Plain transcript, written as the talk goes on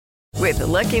With the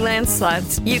Lucky Land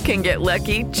Slots, you can get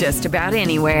lucky just about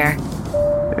anywhere.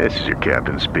 This is your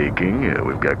captain speaking.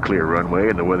 We've got clear runway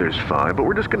and the weather's fine, but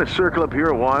we're just going to circle up here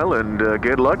a while and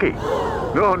get lucky.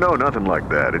 No, nothing like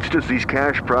that. It's just these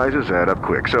cash prizes add up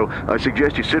quick. So I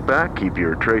suggest you sit back, keep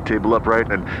your tray table upright,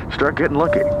 and start getting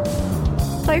lucky.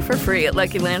 Play for free at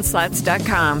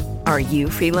LuckyLandSlots.com. Are you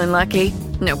feeling lucky?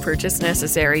 No purchase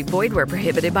necessary. Void where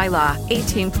prohibited by law.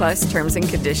 18+ terms and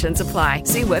conditions apply.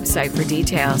 See website for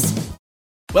details.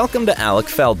 Welcome to Alec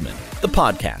Feldman, the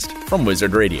podcast from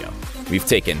Wizard Radio. We've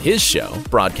taken his show,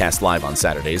 broadcast live on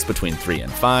Saturdays between 3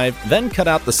 and 5, then cut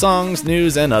out the songs,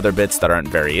 news, and other bits that aren't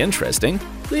very interesting,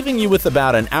 leaving you with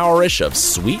about an hour-ish of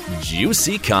sweet,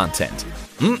 juicy content.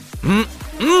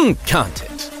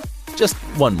 Content. Just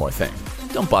one more thing.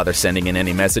 Don't bother sending in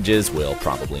any messages, we'll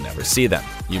probably never see them.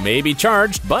 You may be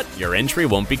charged, but your entry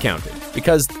won't be counted.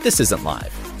 Because this isn't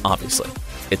live, obviously.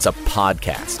 It's a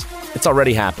podcast. It's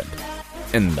already happened.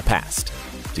 In the past.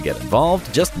 To get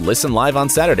involved, just listen live on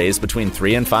Saturdays between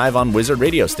 3 and 5 on Wizard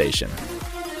Radio Station.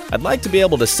 I'd like to be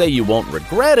able to say you won't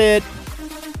regret it,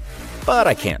 but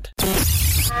I can't.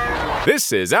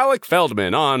 This is Alec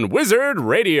Feldman on Wizard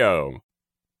Radio.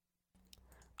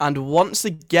 And once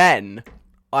again,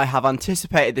 I have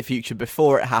anticipated the future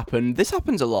before it happened. This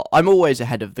happens a lot. I'm always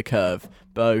ahead of the curve,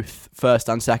 both first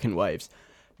and second waves.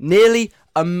 Nearly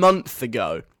a month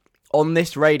ago, on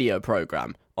this radio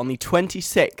programme, on the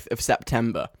 26th of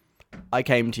September, I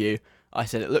came to you. I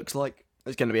said, it looks like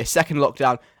there's going to be a second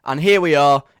lockdown. And here we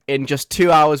are. In just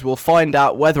 2 hours, we'll find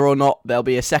out whether or not there'll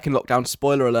be a second lockdown.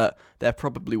 Spoiler alert, there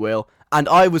probably will. And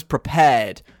I was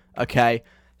prepared, okay?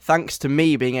 Thanks to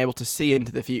me being able to see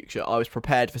into the future, I was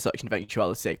prepared for such an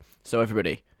eventuality. So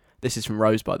everybody, this is from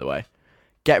Rose, by the way.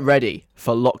 Get ready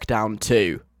for Lockdown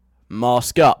 2.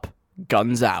 Mask up,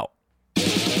 guns out.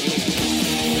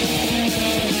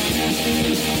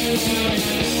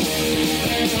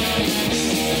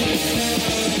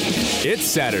 It's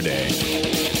Saturday.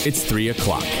 It's 3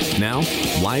 o'clock. Now,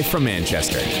 live from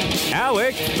Manchester,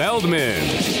 Alec Feldman.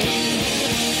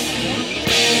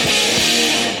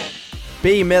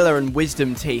 B. Miller and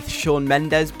Wisdom Teeth. Shawn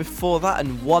Mendes before that,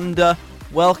 and Wonder.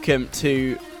 Welcome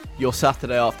to your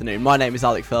Saturday afternoon. My name is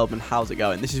Alec Feldman. How's it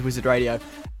going? This is Wizard Radio.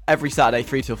 Every Saturday,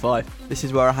 3 till 5. This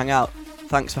is where I hang out.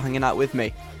 Thanks for hanging out with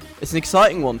me. It's an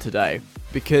exciting one today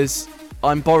because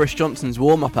I'm Boris Johnson's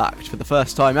warm-up act for the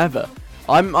first time ever.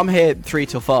 I'm here 3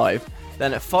 till 5.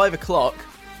 Then at 5 o'clock,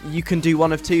 you can do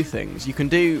one of two things. You can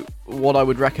do what I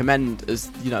would recommend as,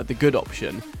 the good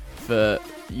option for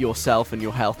yourself and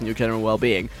your health and your general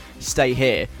well-being. Stay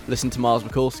here, listen to Miles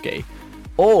Mikulski.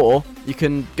 Or you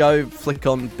can go flick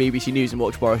on BBC News and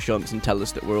watch Boris Johnson tell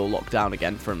us that we're all locked down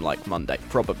again from, Monday,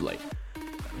 probably.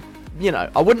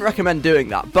 I wouldn't recommend doing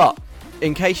that, but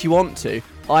in case you want to,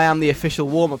 I am the official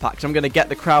warm-up act. I'm going to get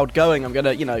the crowd going. I'm going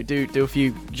to, do a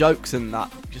few jokes and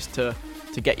that just to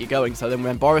get you going. So then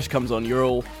when Boris comes on, you're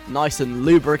all nice and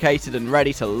lubricated and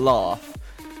ready to laugh.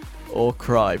 Or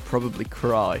cry. Probably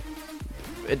cry.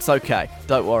 It's okay.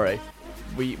 Don't worry.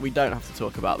 We don't have to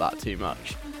talk about that too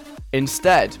much.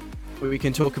 Instead, we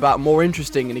can talk about more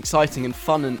interesting and exciting and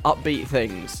fun and upbeat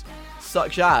things.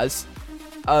 Such as,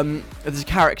 there's a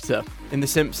character in The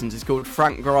Simpsons. It's called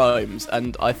Frank Grimes,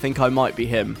 and I think I might be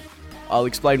him. I'll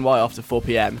explain why after 4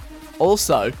 p.m.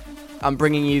 Also, I'm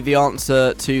bringing you the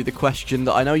answer to the question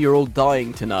that I know you're all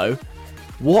dying to know.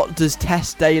 What does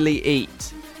Tess Daly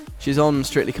eat? She's on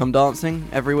Strictly Come Dancing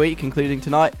every week, including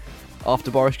tonight,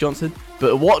 after Boris Johnson.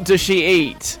 But what does she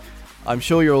eat? I'm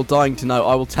sure you're all dying to know.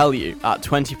 I will tell you at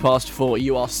 20 past 4.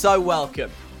 You are so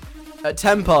welcome. At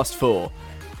 10 past 4,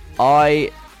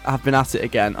 I have been at it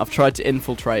again. I've tried to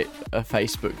infiltrate a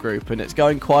Facebook group and it's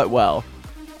going quite well,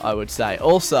 I would say.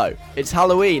 Also, it's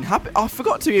Halloween. I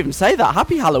forgot to even say that.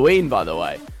 Happy Halloween, by the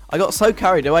way. I got so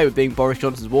carried away with being Boris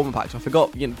Johnson's warm-up act, I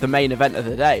forgot the main event of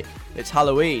the day. It's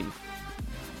Halloween.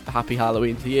 Happy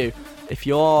Halloween to you. If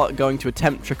you're going to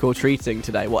attempt trick-or-treating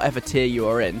today, whatever tier you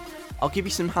are in, I'll give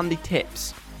you some handy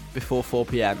tips before 4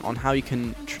 p.m. on how you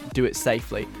can do it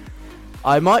safely.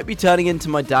 I might be turning into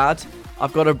my dad.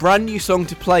 I've got a brand new song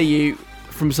to play you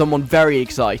from someone very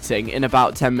exciting in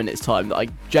about 10 minutes time that I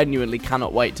genuinely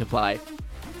cannot wait to play.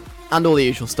 And all the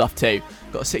usual stuff too.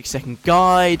 Got a 6-second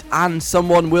guide and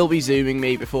someone will be zooming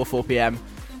me before 4 p.m.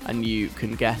 and you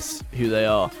can guess who they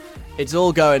are. It's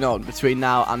all going on between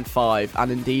now and 5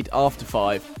 and indeed after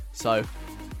 5. So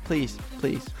please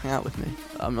hang out with me.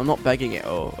 I'm not begging it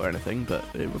or anything, but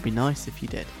it would be nice if you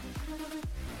did.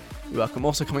 You're welcome.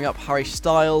 Also coming up, Harry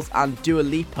Styles and Dua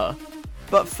Lipa.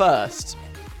 But first,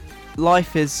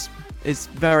 life is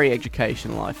very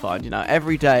educational, I find.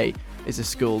 Every day is a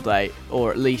school day,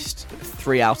 or at least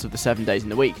 3 out of the 7 days in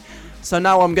the week. So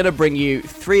now I'm going to bring you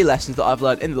 3 lessons that I've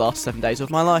learned in the last 7 days of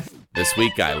my life. This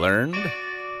week I learned...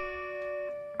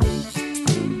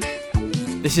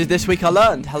 This is This Week I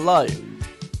Learned. Hello.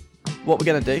 What we're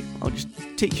going to do, I'll just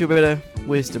teach you a bit of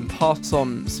wisdom, pass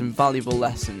on some valuable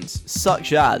lessons,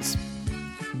 such as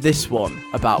this one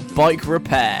about bike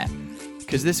repair.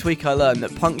 Because this week I learned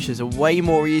that punctures are way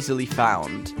more easily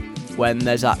found when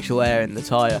there's actual air in the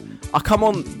tyre. I come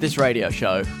on this radio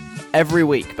show every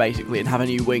week, basically, and have a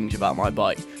new whinge about my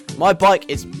bike. My bike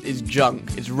is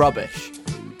junk, it's rubbish.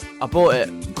 I bought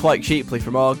it quite cheaply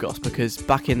from Argos because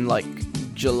back in,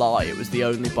 July, it was the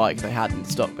only bike they had in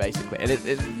stock, basically. And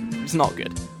it's not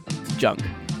good. It's junk.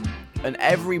 And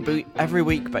every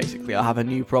week, basically, I have a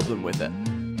new problem with it.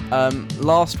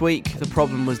 Last week, the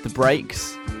problem was the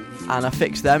brakes, and I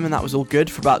fixed them, and that was all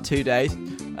good for about 2 days.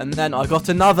 And then I got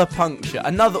another puncture,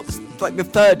 the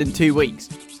third in 2 weeks.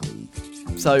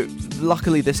 So,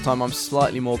 luckily this time I'm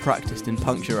slightly more practiced in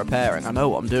puncture repairing. I know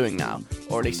what I'm doing now,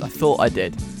 or at least I thought I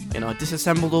did. I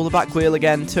disassembled all the back wheel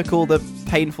again, took all the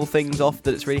painful things off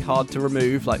that it's really hard to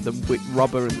remove, like the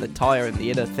rubber and the tyre and the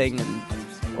inner thing and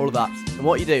all of that. And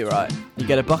what you do, right, you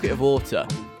get a bucket of water,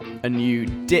 and you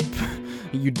dip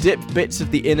bits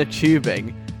of the inner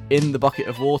tubing in the bucket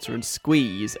of water and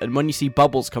squeeze, and when you see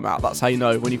bubbles come out, that's how you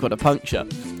know when you've got a puncture.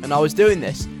 And I was doing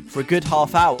this for a good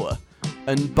half hour,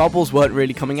 and bubbles weren't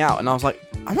really coming out, and I was like,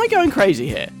 am I going crazy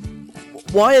here?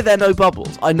 Why are there no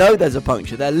bubbles? I know there's a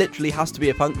puncture. There literally has to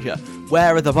be a puncture.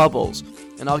 Where are the bubbles?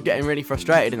 And I was getting really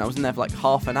frustrated, and I was in there for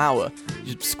half an hour,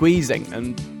 just squeezing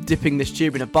and dipping this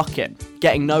tube in a bucket,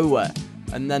 getting nowhere.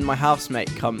 And then my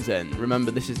housemate comes in.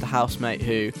 Remember, this is the housemate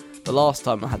who, the last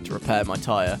time I had to repair my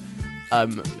tyre,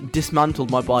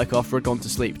 dismantled my bike after I'd gone to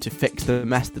sleep to fix the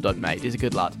mess that I'd made. He's a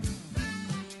good lad.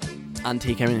 And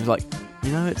he came in and was like,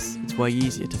 it's way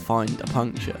easier to find a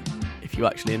puncture if you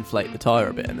actually inflate the tyre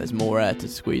a bit and there's more air to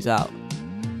squeeze out.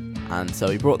 And so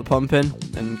he brought the pump in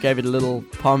and gave it a little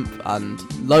pump,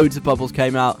 and loads of bubbles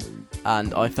came out,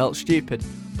 and I felt stupid.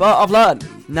 But I've learned.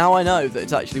 Now I know that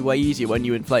it's actually way easier when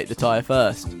you inflate the tyre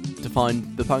first to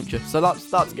find the puncture. So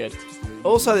that's good.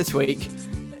 Also this week,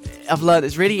 I've learned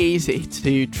it's really easy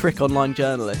to trick online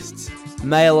journalists.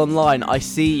 Mail Online, I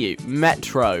See You,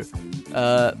 Metro,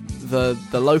 the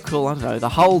local, I don't know, the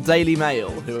whole Daily Mail,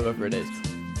 whoever it is.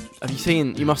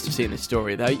 You must have seen this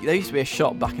story. There used to be a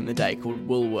shop back in the day called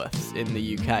Woolworths in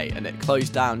the UK, and it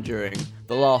closed down during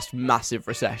the last massive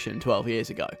recession 12 years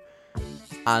ago.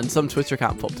 And some Twitter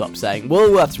account popped up saying,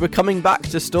 Woolworths, we're coming back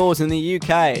to stores in the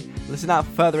UK. Listen out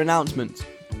for further announcements.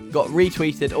 Got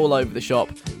retweeted all over the shop.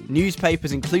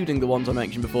 Newspapers, including the ones I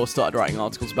mentioned before, started writing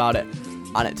articles about it.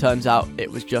 And it turns out it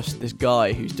was just this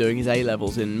guy who's doing his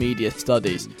A-levels in media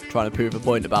studies, trying to prove a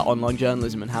point about online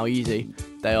journalism and how easy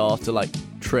they are to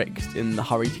trick in the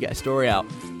hurry to get a story out.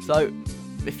 So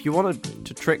if you wanted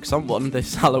to trick someone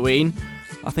this Halloween,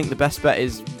 I think the best bet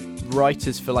is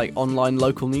writers for online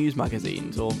local news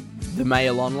magazines or the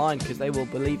Mail Online, because they will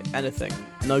believe anything.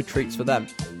 No treats for them.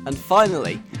 And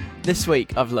finally, this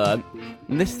week I've learned,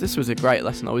 and this was a great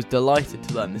lesson. I was delighted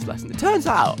to learn this lesson. It turns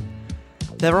out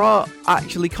there are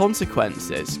actually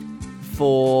consequences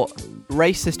for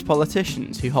racist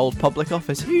politicians who hold public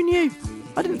office. Who knew?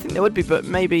 I didn't think there would be, but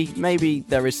maybe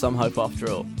there is some hope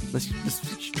after all. Let's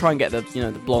try and get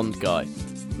the blonde guy.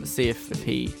 Let's see if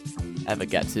he ever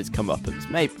gets his comeuppance.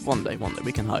 Maybe one day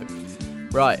we can hope.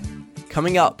 Right,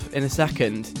 coming up in a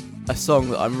second, a song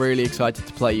that I'm really excited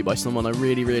to play you by someone I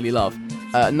really, really love.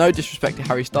 No disrespect to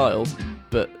Harry Styles,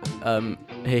 but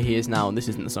here he is now, and this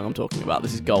isn't the song I'm talking about.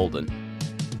 This is Golden.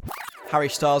 Harry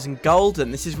Styles and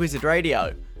Golden. This is Wizard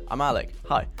Radio. I'm Alec.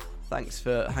 Hi. Thanks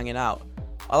for hanging out.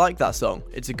 I like that song.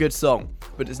 It's a good song,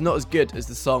 but it's not as good as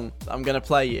the song that I'm going to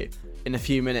play you in a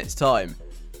few minutes' time.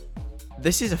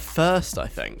 This is a first, I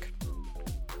think.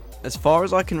 As far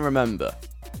as I can remember,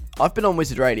 I've been on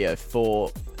Wizard Radio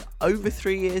for over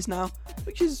 3 years now,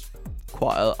 which is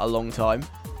quite a long time.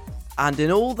 And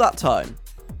in all that time,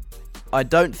 I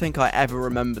don't think I ever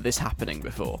remember this happening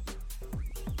before.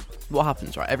 What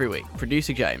happens, right, every week,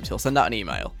 producer James, he'll send out an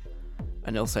email,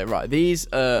 and he'll say, right, these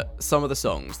are some of the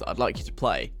songs that I'd like you to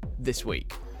play this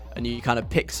week. And you kind of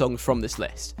pick songs from this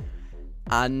list.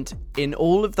 And in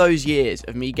all of those years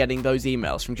of me getting those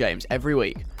emails from James every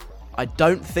week, I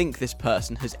don't think this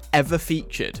person has ever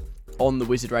featured on the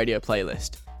Wizard Radio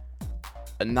playlist.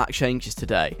 And that changes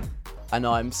today. And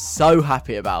I'm so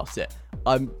happy about it.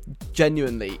 I'm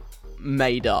genuinely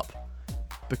made up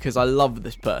because I love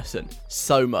this person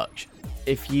so much.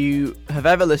 If you have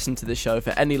ever listened to the show for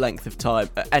any length of time,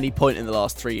 at any point in the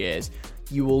last 3 years,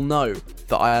 you will know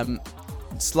that I am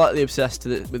slightly obsessed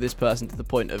with this person to the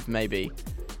point of maybe,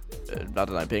 I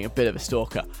don't know, being a bit of a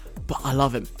stalker. But I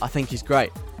love him. I think he's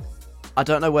great. I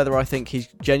don't know whether I think he's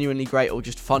genuinely great or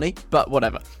just funny, but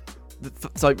whatever.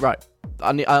 So, right,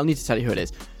 I'll need to tell you who it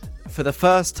is. For the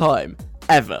first time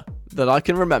ever that I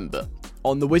can remember,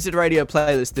 on the Wizard Radio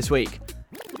playlist this week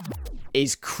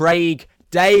is Craig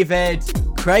David.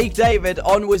 Craig David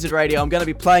on Wizard Radio. I'm going to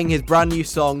be playing his brand new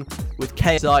song with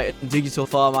KSI and Digital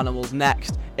Farm Animals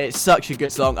next. It's such a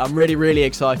good song. I'm really, really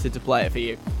excited to play it for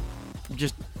you.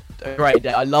 Just a great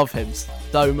day. I love him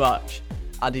so much.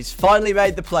 And he's finally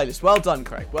made the playlist. Well done,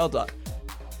 Craig. Well done.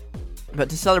 But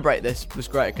to celebrate this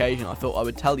great occasion, I thought I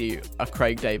would tell you a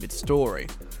Craig David story.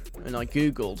 And I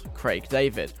googled Craig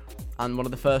David, and one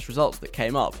of the first results that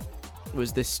came up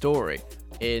was this story.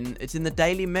 It's in the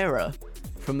Daily Mirror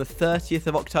from the 30th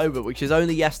of October, which is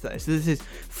only yesterday. So this is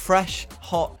fresh,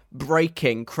 hot,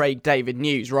 breaking Craig David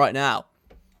news right now.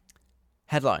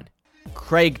 Headline: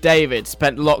 Craig David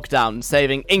spent lockdown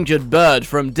saving injured bird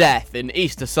from death in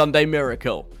Easter Sunday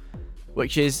miracle.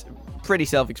 Which is pretty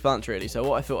self-explanatory, really. So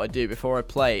what I thought I'd do before I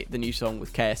play the new song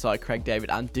with KSI, Craig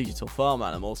David and Digital Farm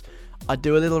Animals, I'd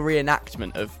do a little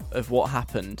reenactment of what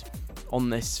happened on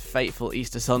this fateful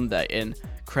Easter Sunday in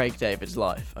Craig David's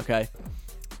life, okay?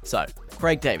 So,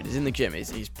 Craig David is in the gym,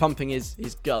 he's pumping his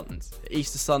guns.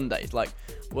 Easter Sunday, he's like,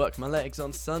 work my legs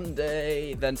on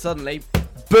Sunday. Then suddenly,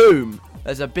 boom!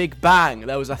 There's a big bang.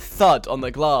 There was a thud on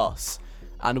the glass.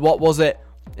 And what was it?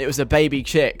 It was a baby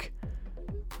chick.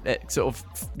 It sort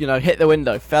of, hit the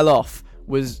window, fell off,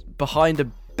 was behind a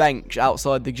bench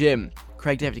outside the gym.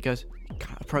 Craig David, he goes,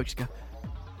 approach, go,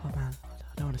 oh man,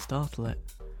 I don't want to startle it.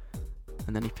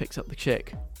 And then he picks up the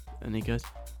chick, and he goes,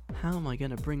 how am I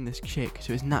going to bring this chick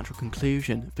to its natural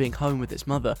conclusion of being home with its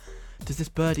mother? Does this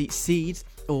bird eat seeds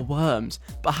or worms?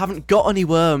 But I haven't got any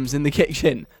worms in the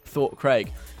kitchen, thought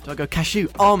Craig. Do I go cashew,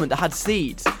 almond, I had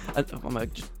seeds? And I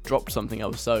just dropped something, I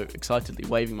was so excitedly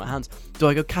waving my hands. Do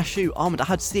I go cashew, almond, I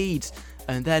had seeds?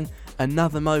 And then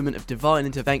another moment of divine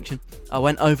intervention. I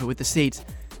went over with the seeds,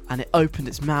 and it opened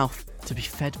its mouth to be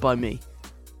fed by me.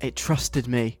 It trusted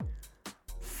me.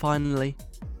 Finally,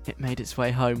 it made its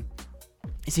way home.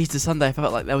 It's Easter Sunday. I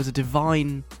felt like there was a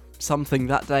divine something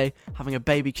that day. Having a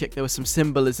baby chick, there was some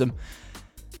symbolism.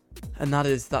 And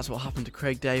that's what happened to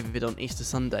Craig David on Easter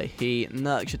Sunday. He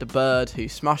nurtured a bird who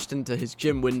smashed into his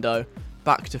gym window,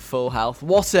 back to full health.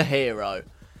 What a hero!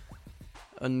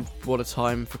 And what a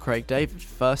time for Craig David.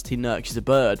 First he nurtures a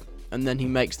bird, and then he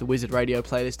makes the Wizard Radio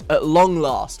playlist at long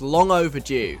last, long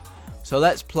overdue. So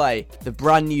let's play the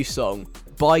brand new song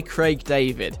by Craig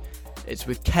David. It's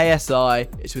with KSI,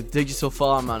 it's with Digital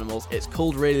Farm Animals, it's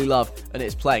called Really Love, and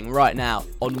it's playing right now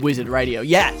on Wizard Radio.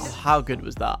 Yes! How good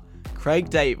was that?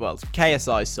 Craig David, well, it's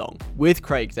KSI's song with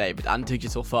Craig David and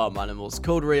Digital Farm Animals,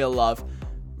 called Real Love.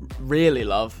 Really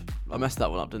Love. I messed that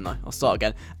one up, didn't I? I'll start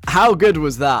again. How good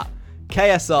was that?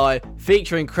 KSI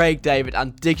featuring Craig David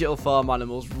and Digital Farm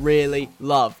Animals, Really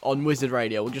Love on Wizard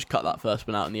Radio. We'll just cut that first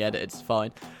one out in the edit, it's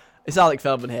fine. It's Alec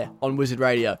Feldman here on Wizard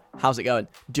Radio. How's it going?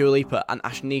 Dua Lipa and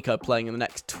Ashnikko playing in the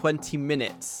next 20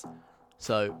 minutes.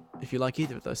 So, if you like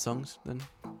either of those songs, then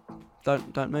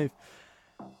don't move.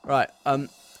 Right, I'm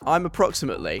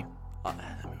approximately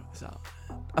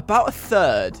about a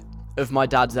third of my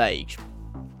dad's age,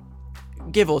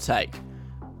 give or take.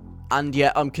 And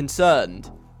yet I'm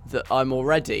concerned that I'm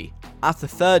already at a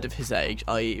third of his age,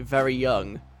 i.e. very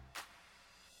young,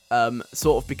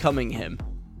 sort of becoming him.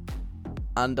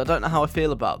 And I don't know how I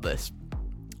feel about this.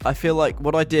 I feel like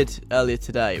what I did earlier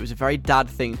today, it was a very dad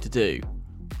thing to do.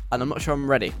 And I'm not sure I'm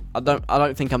ready. I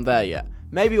don't think I'm there yet.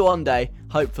 Maybe one day,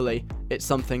 hopefully, it's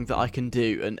something that I can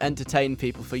do and entertain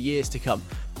people for years to come.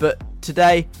 But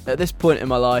today, at this point in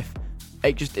my life,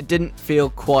 it didn't feel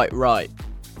quite right.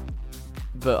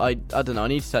 But I don't know, I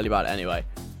need to tell you about it anyway.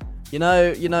 You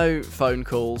know phone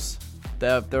calls,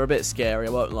 they're a bit scary, I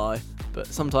won't lie. But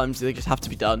sometimes they just have to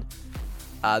be done.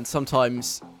 And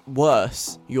sometimes,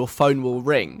 worse, your phone will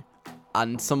ring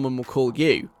and someone will call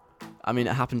you. I mean,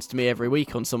 it happens to me every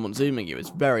week on someone Zooming you.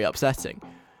 It's very upsetting.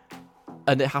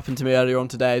 And it happened to me earlier on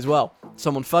today as well.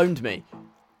 Someone phoned me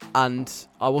and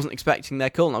I wasn't expecting their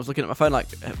call. And I was looking at my phone like,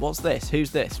 what's this? Who's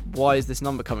this? Why is this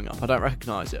number coming up? I don't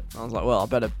recognise it. And I was like, well, I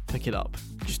better pick it up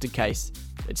just in case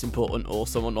it's important or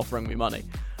someone offering me money.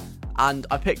 And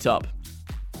I picked up,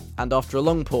 and after a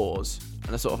long pause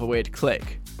and a sort of a weird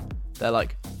click, they're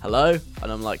like, hello?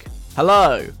 And I'm like,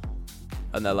 hello?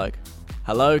 And they're like,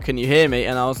 hello, can you hear me?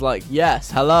 And I was like,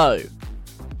 yes, hello.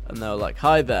 And they were like,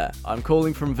 hi there, I'm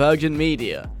calling from Virgin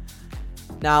Media.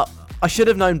 Now, I should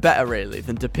have known better, really,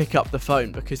 than to pick up the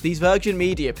phone, because these Virgin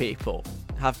Media people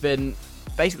have been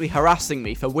basically harassing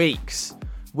me for weeks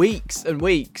weeks and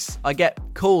weeks, I get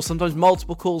calls, sometimes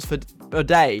multiple calls for a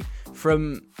day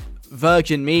from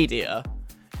Virgin Media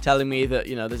telling me that,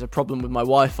 you know, there's a problem with my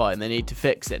Wi-Fi and they need to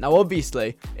fix it. Now,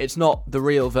 obviously, it's not the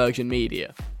real Virgin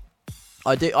Media.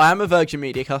 I am a Virgin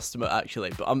Media customer,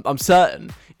 actually, but I'm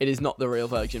certain it is not the real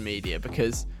Virgin Media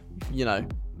because, you know,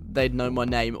 they'd know my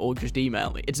name or just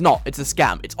email me. It's not. It's a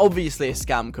scam. It's obviously a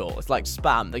scam call. It's like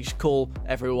spam. They just call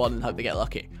everyone and hope they get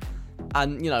lucky.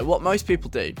 And, you know, what most people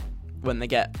do when they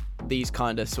get these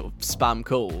kind of sort of spam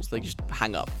calls, they just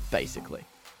hang up, basically.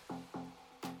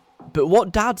 But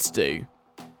what dads do,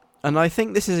 and I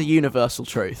think this is a universal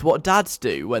truth, what dads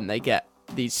do when they get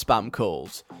these spam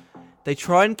calls, they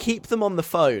try and keep them on the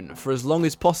phone for as long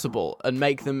as possible and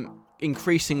make them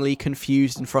increasingly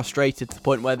confused and frustrated to the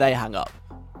point where they hang up.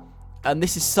 And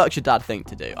this is such a dad thing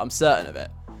to do. I'm certain of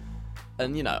it.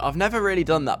 And, you know, I've never really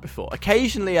done that before.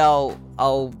 Occasionally I'll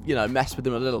you know, mess with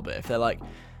them a little bit. If they're like,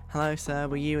 hello, sir,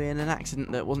 were you in an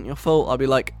accident that wasn't your fault? I'll be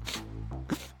like,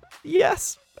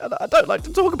 yes, I don't like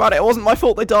to talk about it. It wasn't my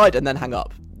fault they died, and then hang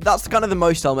up. That's kind of the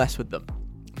most I'll mess with them.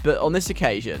 But on this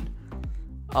occasion,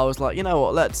 I was like, you know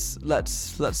what, let's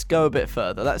go a bit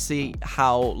further. Let's see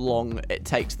how long it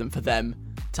takes them for them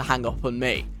to hang up on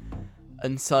me.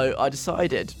 And so I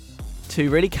decided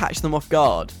to really catch them off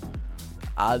guard.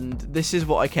 And this is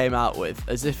what I came out with,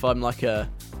 as if I'm like a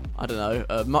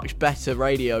much better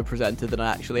radio presenter than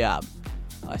I actually am.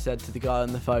 I said to the guy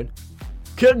on the phone,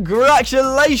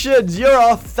 congratulations, you're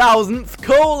our 1000th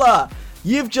caller.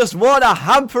 You've just won a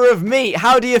hamper of meat.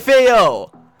 How do you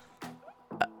feel?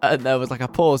 And there was like a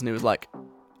pause and he was like,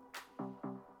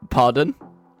 pardon?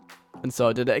 And so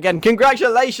I did it again.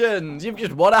 Congratulations, you've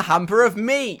just won a hamper of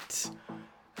meat.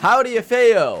 How do you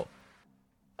feel?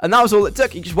 And that was all it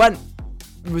took. He just went.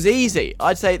 It was easy.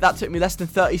 I'd say that took me less than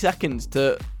 30 seconds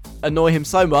to annoy him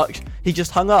so much, he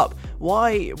just hung up.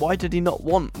 Why did he not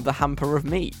want the hamper of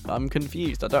meat? I'm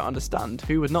confused. I don't understand.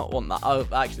 Who would not want that? Oh,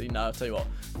 actually, no, I'll tell you what.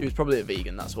 He was probably a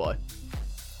vegan, that's why.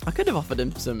 I could have offered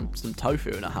him some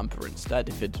tofu in a hamper instead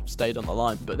if he'd stayed on the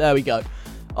line. But there we go.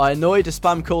 I annoyed a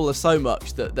spam caller so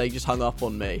much that they just hung up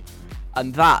on me.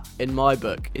 And that, in my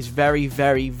book, is very,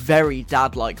 very, very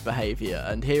dad-like behaviour.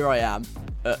 And here I am,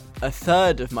 at a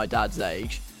third of my dad's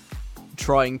age,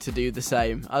 trying to do the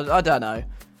same. I don't know.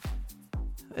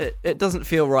 It doesn't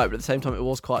feel right, but at the same time, it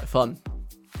was quite fun.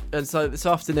 And so this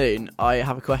afternoon, I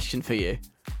have a question for you.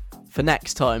 For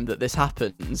next time that this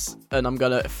happens, and I'm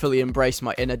going to fully embrace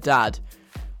my inner dad,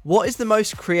 what is the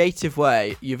most creative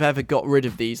way you've ever got rid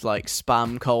of these, like,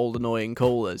 spam, cold, annoying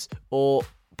callers? Or,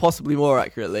 possibly more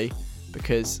accurately,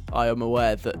 because I am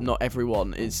aware that not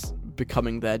everyone is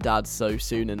becoming their dad so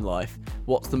soon in life,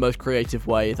 what's the most creative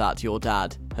way that your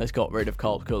dad has got rid of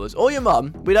cold callers? Or your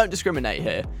mum, we don't discriminate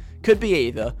here. Could be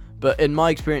either, but in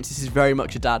my experience, this is very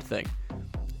much a dad thing.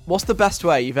 What's the best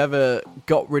way you've ever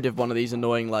got rid of one of these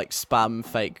annoying, like, spam,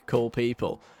 fake call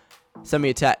people? Send me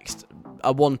a text,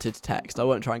 a wanted text. I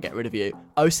won't try and get rid of you.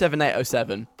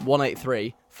 07807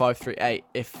 183 538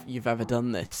 if you've ever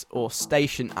done this, or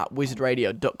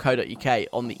station@wizardradio.co.uk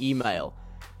on the email.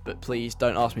 But please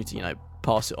don't ask me to,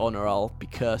 pass it on or I'll be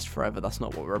cursed forever. That's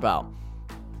not what we're about.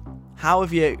 How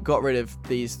have you got rid of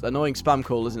these annoying spam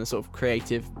callers in a sort of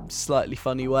creative, slightly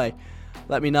funny way?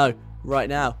 Let me know right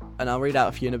now, and I'll read out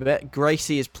a few in a bit.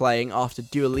 Gracie is playing after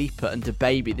Dua Lipa and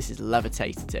DaBaby. This is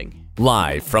Levitating.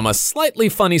 Live from a slightly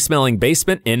funny-smelling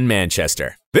basement in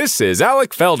Manchester, this is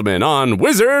Alec Feldman on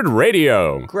Wizard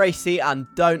Radio. Gracie and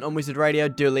Don't on Wizard Radio.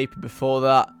 Dua Lipa before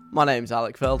that. My name's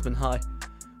Alec Feldman. Hi.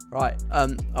 Right,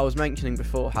 I was mentioning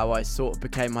before how I sort of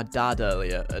became my dad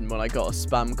earlier, and when I got a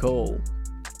spam call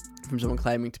from someone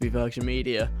claiming to be Virgin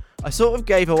Media, I sort of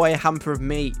gave away a hamper of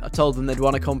meat. I told them they'd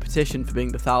won a competition for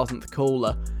being the 1000th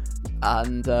caller,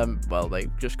 and, they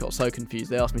just got so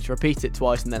confused, they asked me to repeat it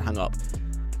twice and then hang up.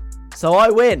 So I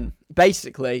win.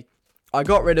 Basically, I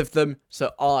got rid of them,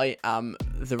 so I am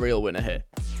the real winner here.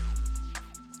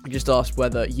 I just asked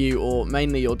whether you, or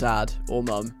mainly your dad or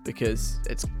mum, because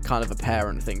it's kind of a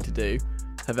parent thing to do,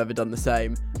 have ever done the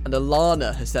same. And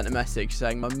Alana has sent a message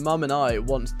saying, my mum and I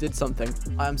once did something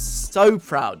I am so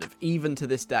proud of, even to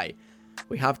this day.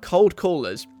 We have cold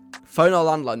callers phone our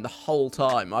landline the whole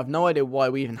time. I have no idea why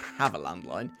we even have a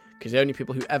landline, because the only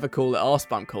people who ever call it are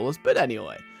spam callers. But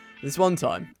anyway, this one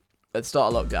time, at the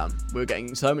start of lockdown, we were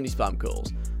getting so many spam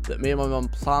calls that me and my mum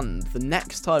planned the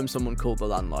next time someone called the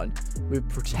landline, we'd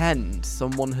pretend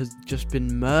someone has just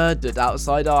been murdered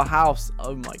outside our house.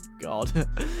 Oh my god.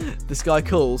 This guy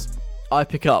calls, I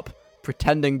pick up,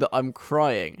 pretending that I'm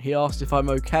crying. He asked if I'm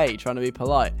okay, trying to be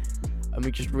polite, and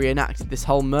we just reenacted this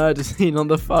whole murder scene on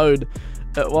the phone.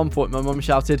 At one point, my mum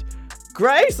shouted,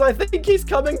 Grace, I think he's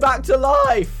coming back to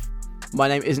life. My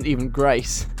name isn't even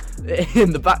Grace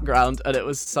in the background, and it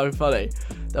was so funny.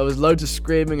 There was loads of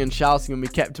screaming and shouting, and we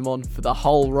kept him on for the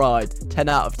whole ride. 10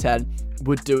 out of 10.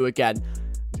 Would do again.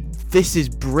 This is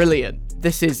brilliant.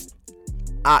 This is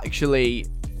actually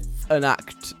an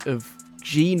act of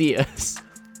genius.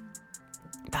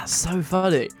 That's so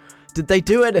funny. Did they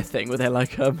do anything? Were they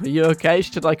like, are you okay?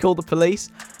 Should I call the police?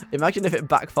 Imagine if it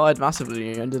backfired massively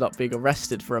and you ended up being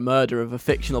arrested for a murder of a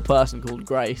fictional person called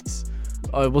Grace.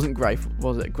 Oh, it wasn't Grace,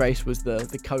 was it? Grace was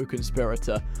the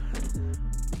co-conspirator.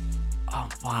 Oh,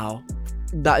 wow.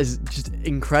 That is just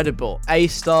incredible.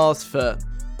 A-stars for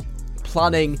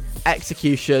planning,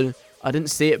 execution. I didn't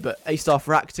see it, but A-star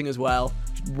for acting as well.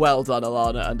 Well done,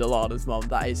 Alana and Alana's mom.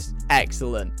 That is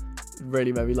excellent.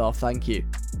 Really made me laugh. Thank you.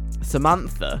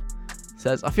 Samantha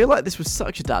says, I feel like this was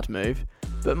such a dad move,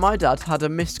 but my dad had a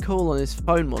missed call on his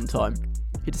phone one time.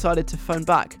 He decided to phone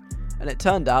back, and it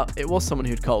turned out it was someone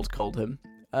who'd cold called him.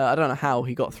 I don't know how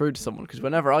he got through to someone, because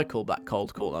whenever I call back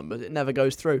cold call numbers, it never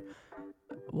goes through.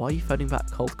 Why are you phoning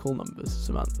back cold call numbers,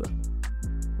 Samantha?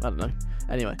 I don't know.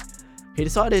 Anyway, he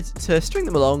decided to string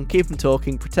them along, keep them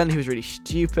talking, pretend he was really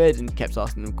stupid, and kept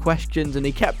asking them questions, and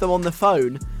he kept them on the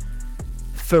phone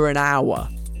for an hour.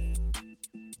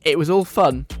 It was all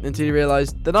fun until he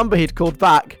realised the number he'd called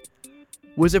back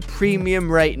was a premium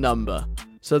rate number.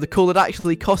 So the call had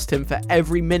actually cost him for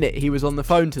every minute he was on the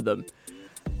phone to them.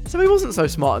 So he wasn't so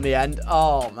smart in the end.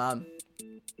 Oh, man.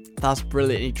 That's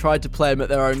brilliant. He tried to play them at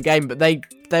their own game, but they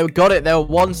got it. They were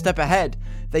one step ahead.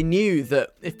 They knew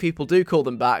that if people do call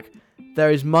them back,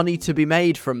 there is money to be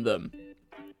made from them.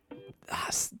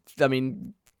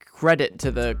 Credit to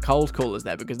the cold callers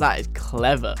there, because that is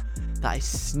clever. That is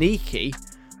sneaky,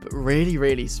 but really,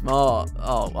 really smart.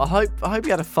 Oh, I hope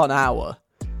he had a fun hour,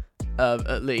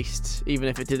 at least, even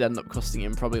if it did end up costing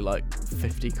him probably like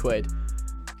 50 quid.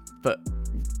 But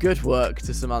good work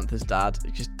to Samantha's dad.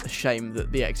 It's just a shame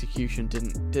that the execution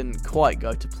didn't quite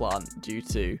go to plan due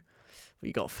to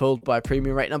we got fooled by a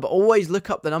premium rate number. Always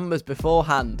look up the numbers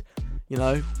beforehand,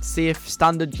 see if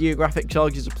standard geographic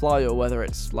charges apply or whether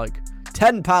it's like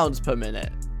 £10 per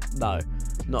minute. No,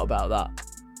 not about that.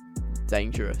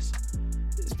 Dangerous.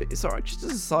 Sorry, just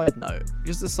as a side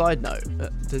note,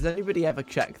 does anybody ever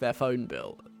check their phone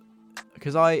bill?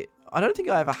 Because I don't think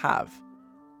I ever have.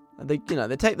 And they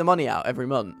take the money out every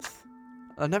month.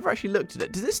 I've never actually looked at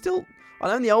it. Does it still? I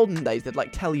know in the olden days they'd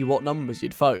like tell you what numbers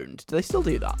you'd phoned. Do they still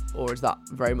do that, or is that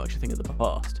very much a thing of the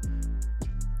past?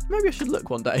 Maybe I should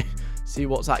look one day, see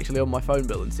what's actually on my phone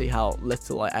bill, and see how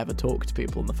little I ever talk to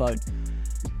people on the phone.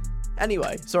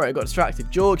 Anyway, sorry, I got distracted.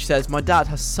 George says, my dad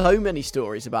has so many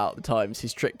stories about the times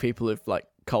he's tricked people who've,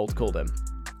 cold called him.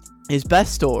 His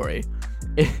best story...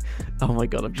 oh my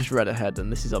god, I've just read ahead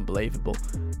and this is unbelievable.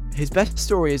 His best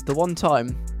story is the one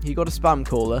time he got a spam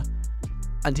caller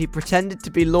and he pretended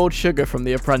to be Lord Sugar from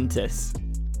The Apprentice.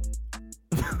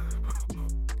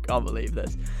 Can't believe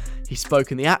this. He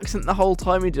spoke in the accent the whole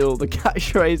time, he did all the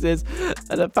catchphrases,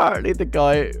 and apparently the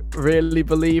guy really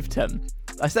believed him.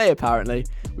 I say apparently.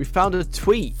 We found a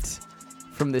tweet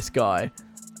from this guy,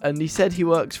 and he said he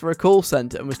works for a call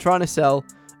centre and was trying to sell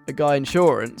a guy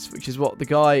insurance, which is what the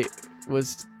guy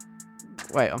was...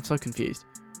 Wait, I'm so confused.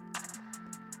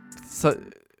 So,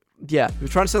 yeah, he was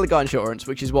trying to sell a guy insurance,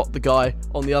 which is what the guy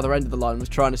on the other end of the line was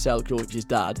trying to sell George's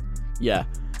dad. Yeah.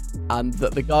 And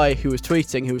that the guy who was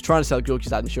tweeting, who was trying to sell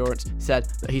George's dad insurance, said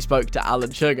that he spoke to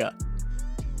Alan Sugar,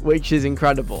 which is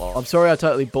incredible. I'm sorry I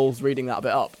totally balls reading that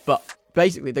bit up, but...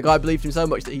 basically, the guy believed him so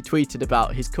much that he tweeted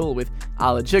about his call with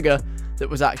Alan Sugar that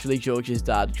was actually George's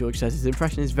dad. George says his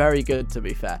impression is very good, to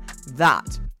be fair.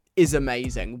 That is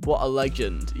amazing. What a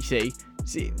legend, you see.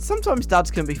 Sometimes dads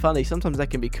can be funny, sometimes they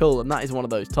can be cool, and that is one of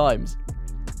those times.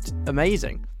 It's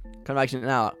amazing. Can I imagine it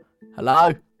now?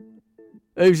 Hello?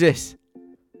 Who's this?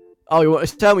 Oh, you want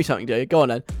to tell me something, do you? Go on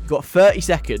then. You've got 30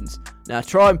 seconds. Now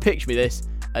try and picture me this,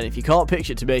 and if you can't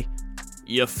picture it to me,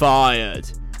 you're fired.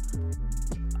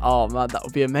 Oh man, that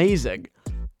would be amazing.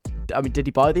 I mean, did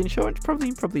he buy the insurance?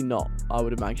 Probably not, I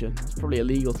would imagine. It's probably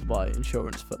illegal to buy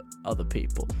insurance for other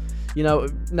people.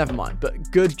 Never mind.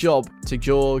 But good job to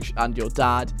George and your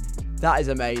dad. That is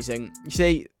amazing. You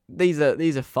see, these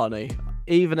are funny.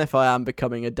 Even if I am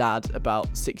becoming a dad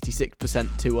about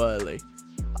 66% too early,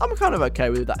 I'm kind of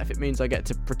okay with that if it means I get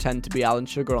to pretend to be Alan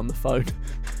Sugar on the phone.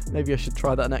 Maybe I should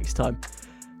try that next time.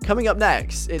 Coming up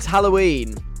next, it's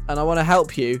Halloween, and I want to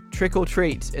help you trick or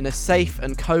treat in a safe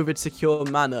and COVID secure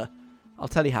manner. I'll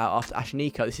tell you how after Ash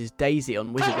Nico. This is Daisy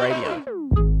on Wizard Radio.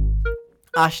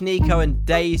 Ash Nico and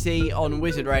Daisy on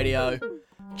Wizard Radio.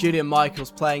 Julian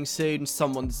Michaels playing soon.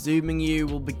 Someone Zooming You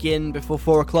will begin before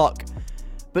 4 o'clock.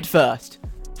 But first,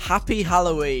 happy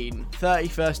Halloween,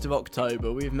 31st of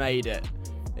October, we've made it.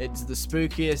 It's the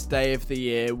spookiest day of the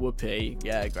year, whoopee.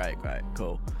 Yeah, great,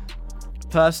 cool.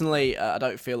 Personally, I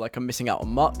don't feel like I'm missing out on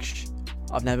much.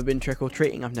 I've never been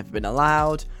trick-or-treating, I've never been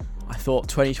allowed. I thought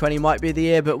 2020 might be the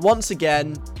year, but once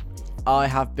again, I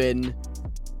have been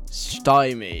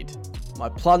stymied. My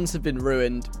plans have been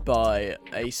ruined by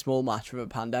a small matter of a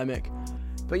pandemic.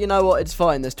 But you know what, it's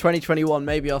fine, there's 2021,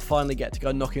 maybe I'll finally get to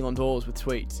go knocking on doors with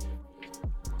sweets.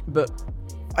 But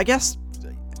I guess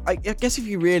if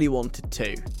you really wanted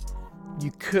to,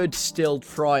 you could still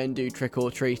try and do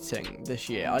trick-or-treating this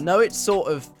year. I know it's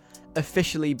sort of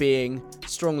officially being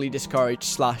strongly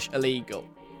discouraged / illegal.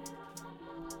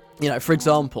 You know, for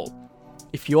example,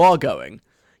 if you are going,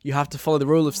 you have to follow the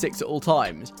rule of 6 at all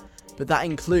times, but that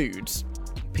includes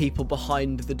people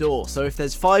behind the door. So if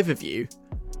there's 5 of you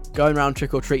going around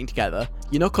trick-or-treating together,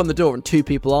 you knock on the door and 2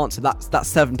 people answer, that's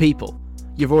 7 people.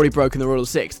 You've already broken the rule of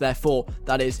 6, therefore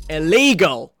that is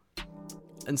illegal.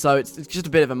 And so it's just a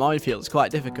bit of a minefield, it's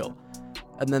quite difficult.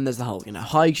 And then there's the whole,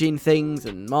 hygiene things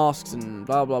and masks and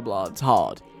blah blah blah, it's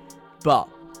hard. But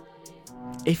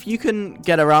if you can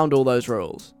get around all those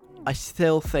rules, I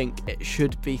still think it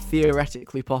should be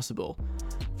theoretically possible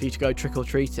for you to go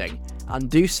trick-or-treating and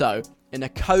do so in a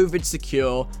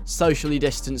COVID-secure, socially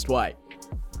distanced way.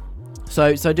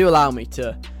 So do allow me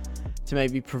to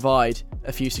maybe provide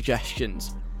a few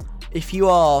suggestions. If you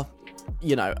are,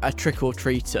 a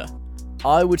trick-or-treater,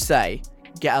 I would say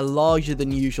get a larger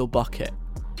than usual bucket,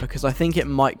 because I think it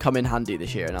might come in handy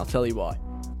this year, and I'll tell you why.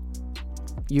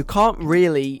 You can't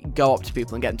really go up to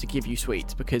people and get them to give you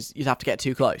sweets, because you'd have to get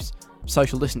too close.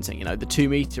 Social distancing, the 2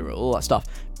 meter rule, all that stuff.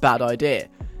 Bad idea.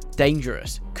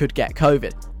 Dangerous. Could get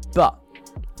COVID. But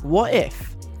what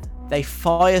if they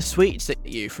fire sweets at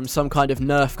you from some kind of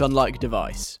Nerf gun-like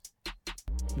device?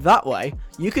 That way,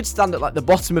 you could stand at the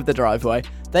bottom of the driveway,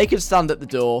 they could stand at the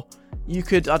door, you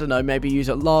could, I don't know, maybe use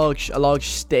a large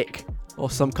stick or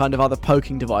some kind of other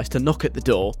poking device to knock at the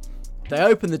door. They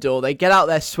open the door, they get out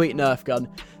their sweet Nerf gun,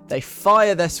 they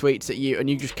fire their sweets at you, and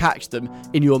you just catch them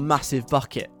in your massive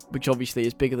bucket, which obviously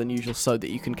is bigger than usual so that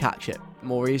you can catch it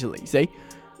more easily. See?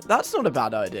 That's not a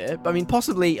bad idea. I mean,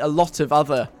 possibly a lot of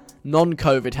other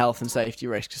non-COVID health and safety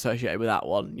risks associated with that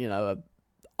one.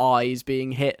 Eyes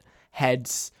being hit,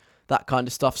 heads, that kind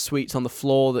of stuff, sweets on the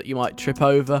floor that you might trip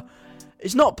over.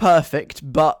 It's not perfect,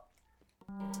 but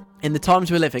in the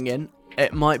times we're living in,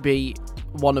 it might be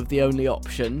one of the only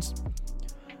options.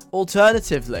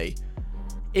 Alternatively,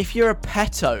 if you're a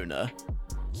pet owner,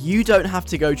 you don't have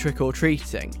to go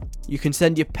trick-or-treating. You can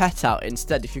send your pet out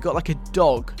instead. If you've got a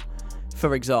dog,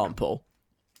 for example.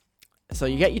 So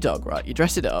you get your dog, right? You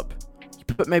dress it up. You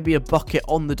put maybe a bucket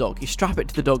on the dog. You strap it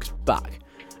to the dog's back.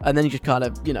 And then you just kind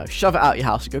of, shove it out your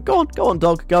house and go on,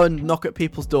 dog. Go and knock at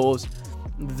people's doors.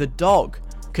 The dog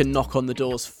can knock on the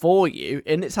doors for you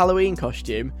in its Halloween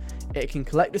costume. It can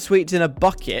collect the sweets in a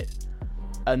bucket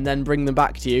and then bring them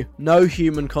back to you. No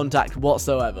human contact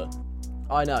whatsoever.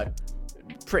 I know.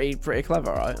 Pretty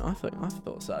clever, right? I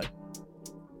thought so.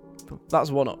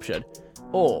 That's one option.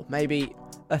 Or maybe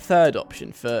a third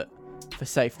option for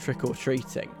safe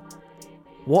trick-or-treating.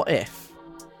 What if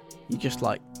you just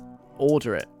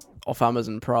order it off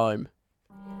Amazon Prime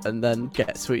and then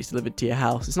get sweets delivered to your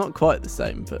house? It's not quite the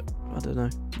same, but I don't know.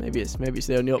 Maybe it's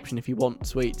the only option if you want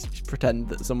sweets. Just pretend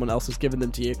that someone else has given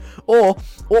them to you, or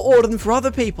order them for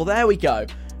other people. There we go.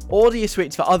 Order your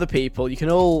sweets for other people. You can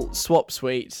all swap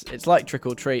sweets. It's like trick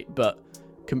or treat, but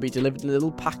can be delivered in a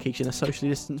little package in a socially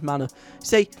distanced manner.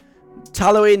 See,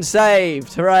 Halloween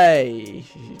saved! Hooray!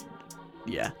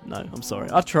 Yeah, no, I'm sorry.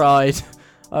 I tried.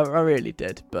 I really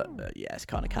did, but yeah, it's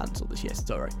kind of cancelled this year.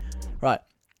 Sorry. Right.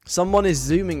 Someone is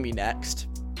zooming me next,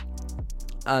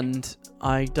 and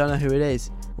I don't know who it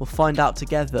is. We'll find out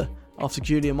together after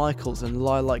Julia Michaels and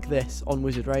Lie Like This on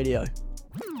Wizard Radio.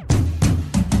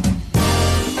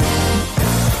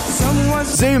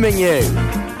 Someone's zooming you.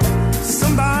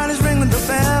 Somebody's ringing the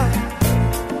bell.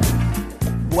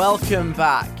 Welcome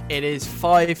back. It is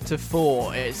 5 to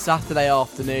 4. It's Saturday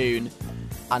afternoon,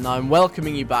 and I'm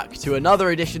welcoming you back to another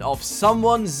edition of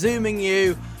Someone Zooming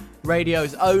You,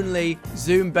 radio's only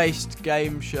Zoom-based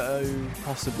game show,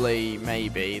 possibly,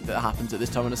 maybe, that happens at this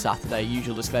time on a Saturday.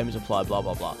 Usual disclaimers apply, blah,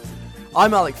 blah, blah.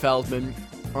 I'm Alec Feldman.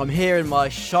 I'm here in my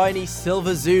shiny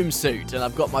silver Zoom suit, and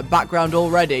I've got my background all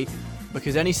ready,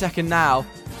 because any second now,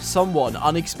 someone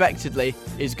unexpectedly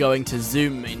is going to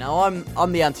Zoom me. Now,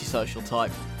 I'm the antisocial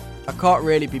type. I can't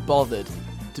really be bothered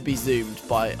to be Zoomed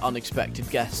by unexpected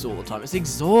guests all the time. It's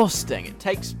exhausting. It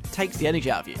takes the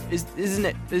energy out of you.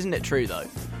 Isn't it true, though?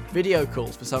 Video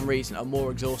calls, for some reason, are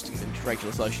more exhausting than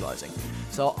regular socialising.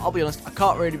 So I'll be honest, I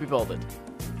can't really be bothered.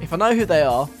 If I know who they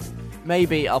are,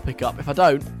 maybe I'll pick up. If I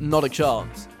don't, not a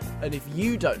chance. And if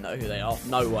you don't know who they are,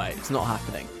 no way, it's not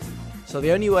happening. So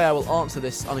the only way I will answer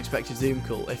this unexpected Zoom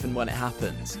call, if and when it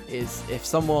happens, is if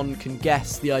someone can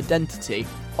guess the identity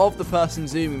of the person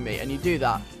Zooming me, and you do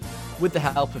that with the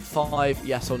help of 5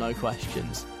 yes or no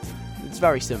questions. It's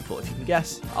very simple. If you can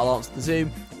guess, I'll answer the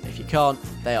Zoom. If you can't,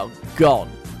 they are gone.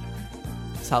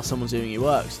 That's how someone Zooming you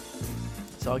works.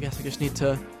 So I guess I just need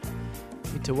to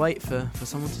wait for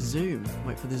someone to Zoom.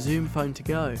 Wait for the Zoom phone to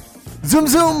go. Zoom,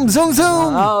 zoom, zoom,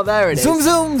 zoom. Oh, there it is. Zoom,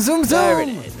 zoom, zoom, zoom. There it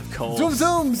is, of course. Zoom,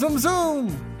 zoom, zoom,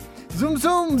 zoom. Zoom,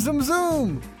 zoom, zoom,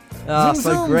 zoom. Ah, Zoom,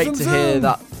 so zoom, great zoom, to hear zoom.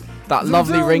 that Zoom,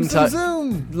 lovely zoom, ringtone. zoom,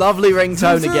 zoom. Lovely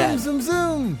ringtone Zoom, again. Zoom,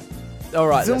 zoom, zoom. All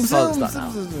right, Zoom, let's silence zoom, that now.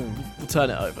 zoom, zoom. We'll turn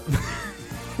it over.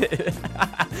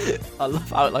 I love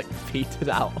how it petered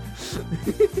out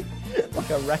like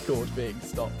a record being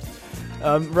stopped.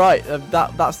 Right,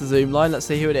 that's the Zoom line. Let's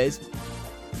see who it is.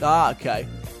 Ah, okay.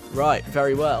 Right,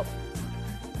 very well.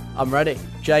 I'm ready.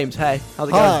 James, hey, how's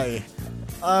it going?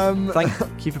 Hi.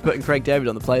 Thank you for putting Craig David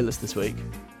on the playlist this week.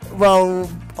 Well,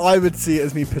 I would see it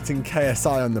as me putting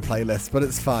KSI on the playlist, but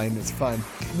it's fine. It's fine.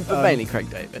 But mainly Craig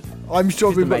David. I'm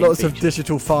sure He's the we've got main lots of feature.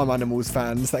 Digital Farm Animals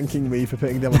fans thanking me for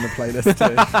putting them on the playlist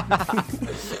too.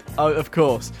 Oh, of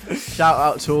course. Shout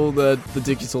out to all the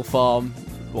Digital Farm,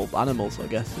 well, animals, I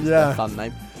guess. Is Yeah. their fun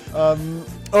name. All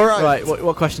right. Right,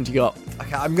 what question do you got?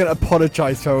 Okay, I'm going to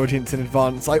apologise to our audience in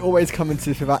advance. I always come into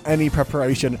this without any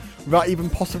preparation, without even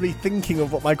possibly thinking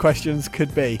of what my questions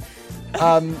could be.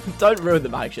 Don't ruin the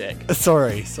magic.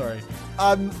 Sorry.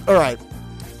 All right.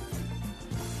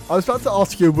 I was about to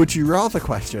ask you a would you rather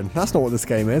question. That's not what this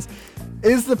game is.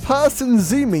 Is the person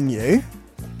Zooming you,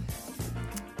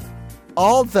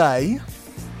 are they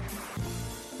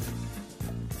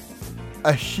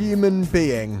a human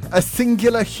being? A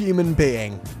singular human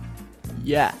being?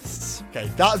 Yes. Okay,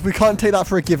 we can't take that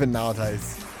for a given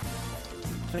nowadays.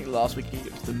 I think last week it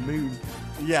was the moon.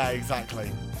 Yeah, exactly.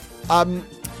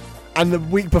 And the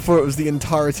week before it was the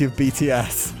entirety of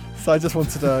BTS. So I just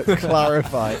wanted to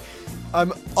clarify.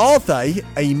 Are they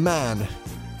a man?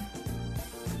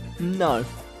 No.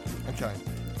 Okay.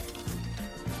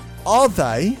 Are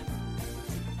they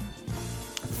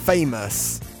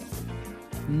famous?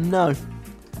 No.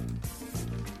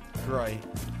 Great.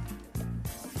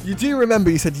 You do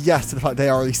remember you said yes to the fact they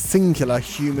are a singular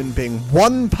human being.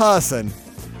 One person.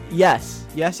 Yes.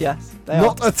 They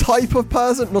Not a type of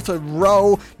person, not a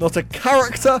role, not a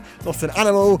character, not an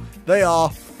animal. They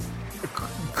are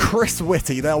Chris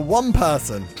Whitty. They're one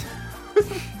person.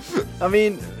 I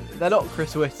mean, they're not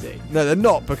Chris Whitty. No, they're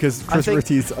not, because Chris think-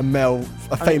 Whitty's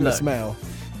a famous look. male.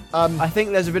 I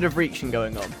think there's a bit of reaching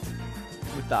going on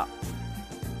with that.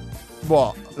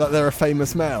 What? That they're a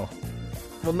famous male?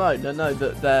 Well, no.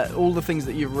 That they're all the things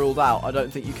that you've ruled out. I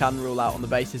don't think you can rule out on the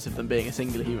basis of them being a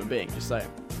singular human being. Just saying.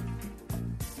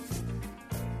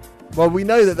 Well, we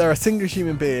know that they're a single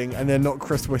human being, and they're not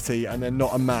Chris Whitty, and they're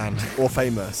not a man or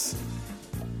famous.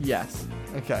 Yes.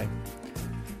 Okay.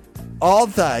 Are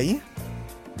they?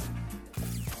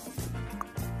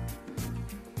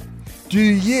 Do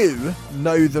you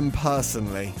know them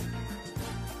personally?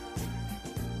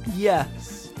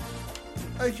 Yes.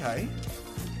 Okay.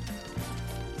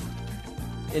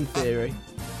 In theory.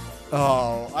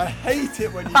 Oh, I hate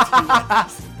it when you do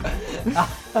that.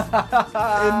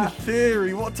 In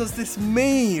theory, what does this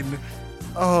mean?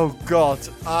 Oh God.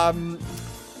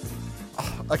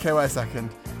 Okay, wait a second.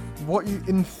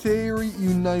 In theory,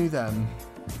 you know them.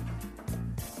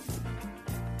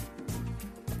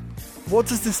 What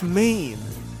does this mean?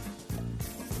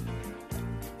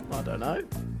 I don't know.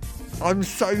 I'm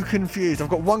so confused. I've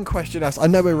got one question asked. I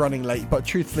know we're running late, but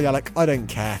truthfully, Alec, I don't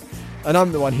care. And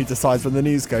I'm the one who decides when the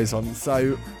news goes on, so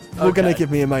you're going to give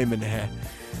me a moment here.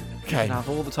 Okay. You can have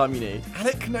all the time you need.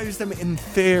 Alec knows them in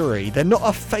theory. They're not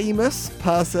a famous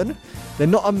person. They're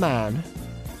not a man.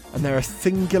 And they're a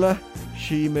singular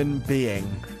human being.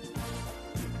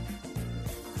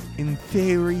 In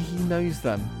theory, he knows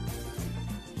them.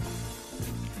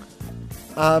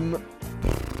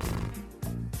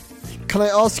 Can I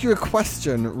ask you a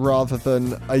question rather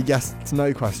than a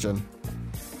yes-no question?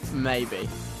 Maybe.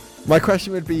 My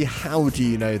question would be, how do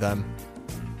you know them?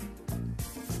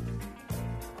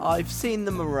 I've seen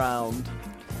them around.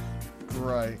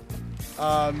 Right.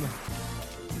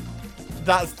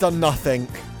 That's done nothing.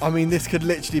 I mean, this could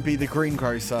literally be the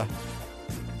greengrocer.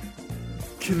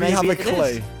 Can we have a Maybe it clue?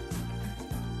 is.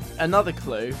 Another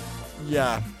clue.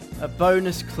 Yeah. A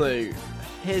bonus clue.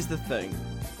 Here's the thing.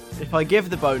 If I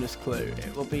give the bonus clue,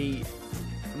 it will be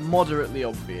moderately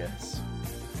obvious.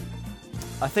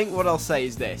 I think what I'll say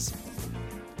is this.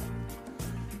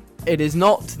 it is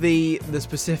not the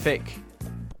specific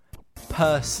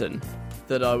person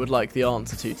that I would like the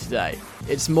answer to today.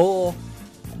 It's more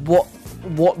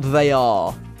what they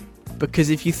are. Because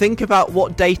if you think about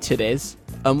what date it is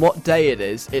and what day it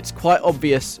is, it's quite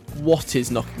obvious what is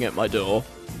knocking at my door.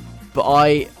 But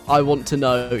I want to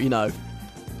know, you know,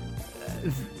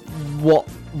 what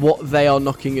they are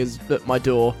knocking at my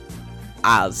door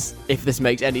as, if this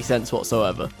makes any sense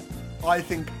whatsoever. I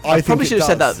think probably should have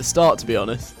said that at the start, to be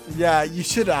honest. Yeah, you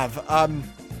should have.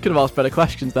 Could have asked better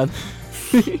questions then.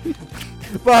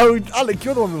 Well, Alec,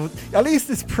 you're the one. At least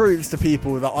this proves to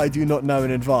people that I do not know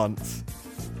in advance.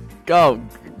 Oh,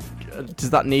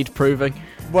 does that need proving?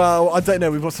 Well, I don't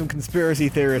know. We've got some conspiracy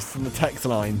theorists on the text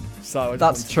line, so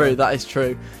that's true. That is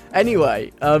true.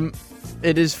 Anyway,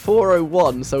 it is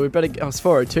 4:01, so we better. It's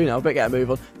 4:02 now. We better get a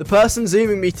move on. The person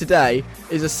zooming me today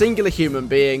is a singular human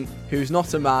being who's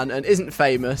not a man and isn't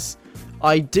famous.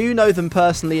 I do know them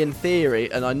personally in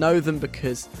theory, and I know them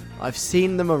because I've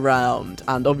seen them around.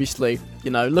 And obviously, you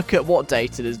know, look at what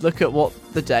date it is, look at what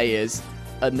the day is,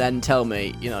 and then tell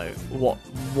me, you know, what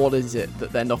is it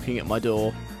that they're knocking at my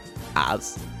door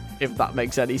as, if that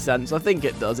makes any sense. I think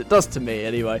it does. It does to me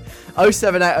anyway.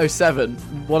 07807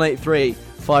 183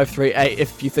 538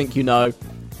 if you think you know,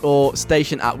 or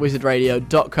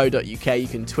station@wizardradio.co.uk. You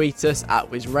can tweet us at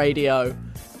wizradio,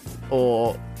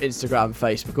 or Instagram,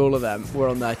 Facebook, all of them. We're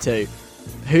on there too.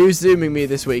 Who's zooming me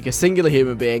this week? A singular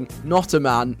human being, not a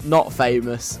man, not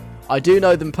famous. I do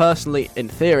know them personally in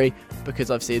theory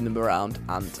because I've seen them around,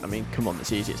 and I mean, come on,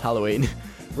 it's easy, it's Halloween.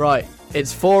 Right,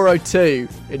 it's 4:02.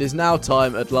 It is now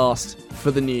time at last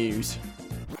for the news.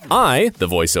 I, the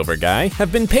voiceover guy,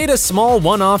 have been paid a small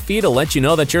one-off fee to let you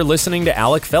know that you're listening to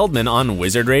Alec Feldman on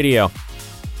Wizard Radio.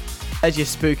 There's your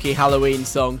spooky Halloween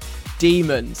song,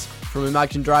 Demons, from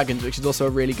Imagine Dragons, which is also a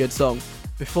really good song.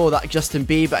 Before that, Justin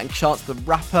Bieber and Chance the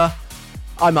Rapper.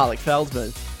 I'm Alec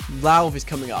Feldman. Lauv is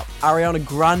coming up. Ariana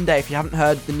Grande, if you haven't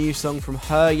heard the new song from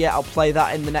her yet, I'll play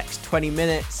that in the next 20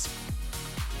 minutes.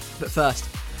 But first,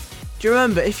 do you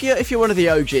remember, if you're one of the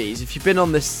OGs, if you've been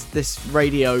on this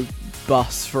radio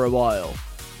bus for a while,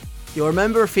 you'll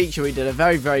remember a feature we did a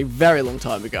very, very, very long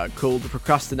time ago called the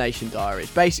Procrastination Diaries.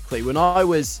 Basically, when I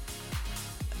was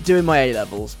doing my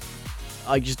A-levels,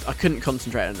 I couldn't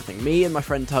concentrate on anything. Me and my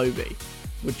friend Toby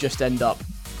would just end up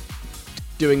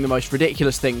doing the most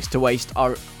ridiculous things to waste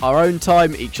our own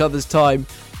time, each other's time,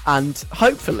 and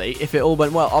hopefully, if it all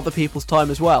went well, other people's time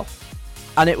as well.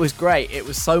 And it was great. It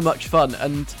was so much fun,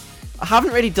 and I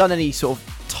haven't really done any sort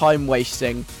of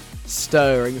time-wasting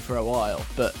stirring for a while,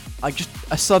 but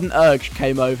a sudden urge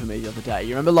came over me the other day. You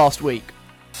remember last week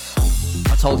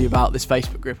I told you about this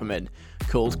Facebook group I'm in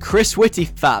called Chris Whitty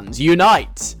Fans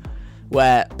Unite,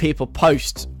 where people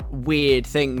post weird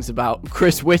things about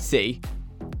Chris Whitty,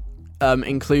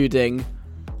 including,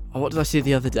 what did I see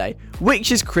the other day? Which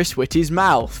is Chris Whitty's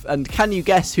mouth? And can you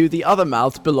guess who the other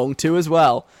mouths belong to as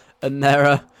well? And there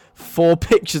are 4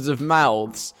 pictures of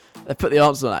mouths. They put the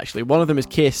answers on, actually. One of them is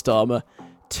Keir Starmer,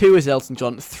 2 is Elton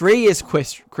John, 3 is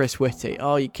Chris Whitty.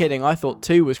 Oh, you're kidding. I thought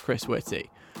 2 was Chris Whitty.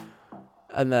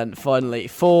 And then finally,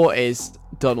 4 is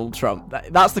Donald Trump.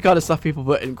 That's the kind of stuff people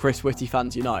put in Chris Whitty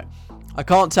Fans Unite. I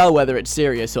can't tell whether it's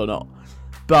serious or not.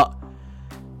 But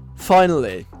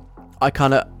finally, I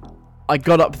got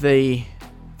up the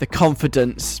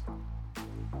confidence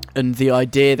and the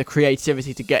idea, the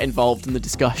creativity to get involved in the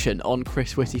discussion on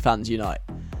Chris Whitty Fans Unite.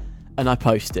 And I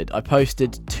posted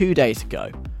 2 days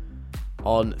ago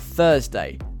on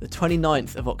Thursday, the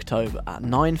 29th of October at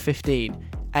 9:15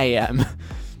 a.m.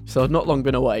 So I've not long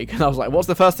been awake, and I was like, what's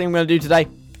the first thing I'm going to do today?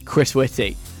 Chris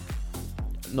Whitty.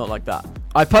 Not like that.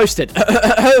 I posted,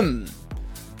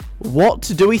 what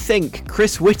do we think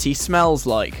Chris Whitty smells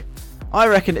like? I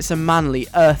reckon it's a manly,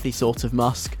 earthy sort of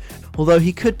musk, although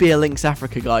he could be a Lynx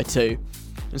Africa guy too.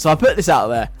 And so I put this out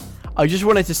there. I just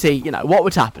wanted to see, what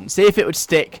would happen, see if it would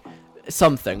stick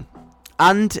something.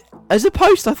 And as a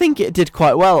post, I think it did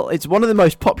quite well. It's one of the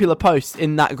most popular posts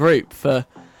in that group for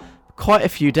quite a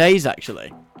few days,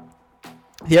 actually.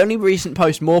 The only recent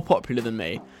post more popular than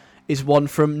me is one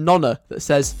from Nonna that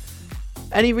says,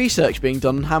 any research being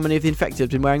done on how many of the infected have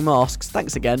been wearing masks?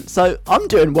 Thanks again. So I'm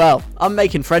doing well. I'm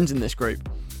making friends in this group.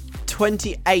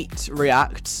 28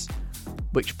 reacts,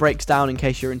 which breaks down, in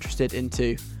case you're interested,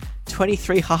 into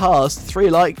 23 ha-has, 3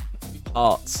 like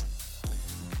arts.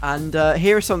 And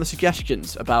here are some of the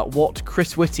suggestions about what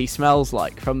Chris Whitty smells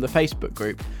like from the Facebook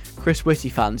group, Chris Whitty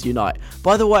Fans Unite.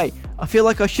 By the way, I feel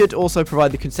like I should also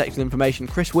provide the contextual information.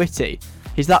 Chris Whitty,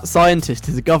 he's that scientist,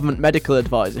 he's a government medical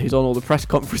advisor who's on all the press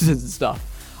conferences and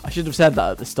stuff. I should have said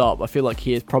that at the start, but I feel like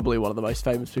he is probably one of the most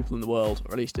famous people in the world,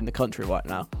 or at least in the country right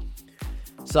now.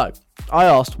 So, I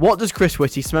asked, what does Chris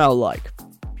Whitty smell like?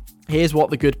 Here's what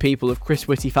the good people of Chris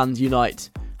Whitty Fans Unite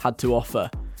had to offer.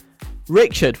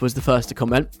 Richard was the first to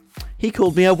comment. He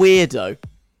called me a weirdo.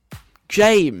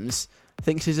 James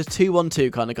thinks he's a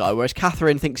 212 kind of guy, whereas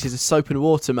Catherine thinks he's a soap and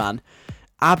water man.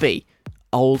 Abby,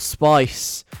 Old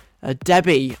Spice.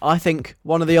 Debbie, I think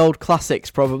one of the old classics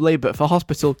probably, but for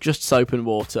hospital, just soap and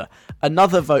water.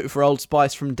 Another vote for Old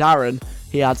Spice from Darren.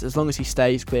 He adds, as long as he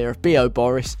stays clear of B.O.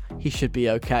 Boris, he should be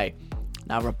okay.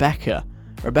 Now Rebecca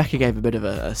gave a bit of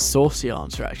a saucy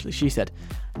answer actually. She said,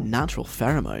 natural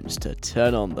pheromones to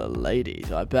turn on the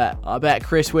ladies. I bet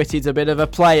Chris Whitty's a bit of a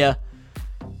player.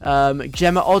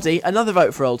 Gemma Oddy, another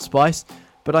vote for Old Spice,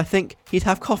 but I think he'd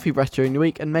have coffee breath during the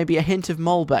week and maybe a hint of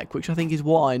Malbec, which I think is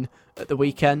wine, at the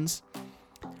weekends.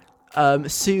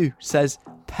 Sue says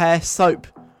pear soap.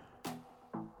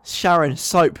 Sharon,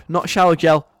 soap, not shower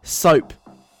gel, soap.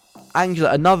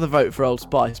 Angela, another vote for Old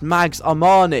Spice. Mags,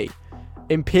 Armani.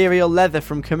 Imperial leather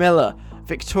from Camilla.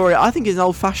 Victoria, I think he's an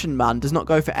old-fashioned man, does not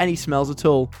go for any smells at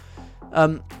all.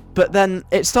 But then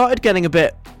it started getting a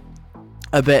bit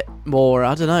more,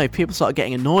 I don't know, people started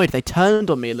getting annoyed. They turned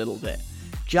on me a little bit.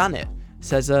 Janet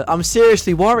says, I'm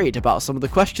seriously worried about some of the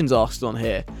questions asked on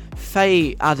here.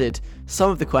 Faye added,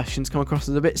 some of the questions come across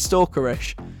as a bit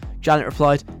stalkerish. Janet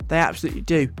replied, they absolutely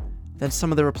do. Then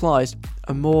some of the replies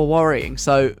are more worrying.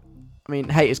 So, I mean,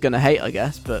 hate is going to hate, I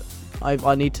guess, but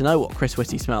I need to know what Chris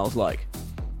Whitty smells like.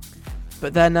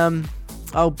 But then,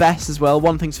 Bess as well,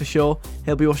 one thing's for sure,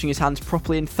 he'll be washing his hands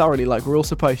properly and thoroughly like we're all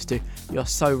supposed to. You're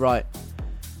so right.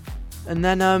 And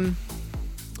then,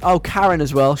 Karen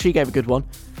as well, she gave a good one.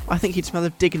 I think he'd smell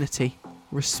of dignity,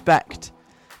 respect.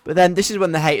 But then this is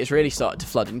when the haters really started to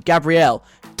flood in. Gabrielle,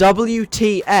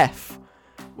 WTF,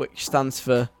 which stands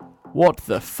for, what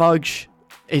the fudge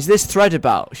is this thread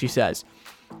about, she says.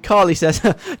 Carly says,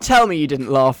 tell me you didn't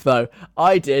laugh though.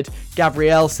 I did.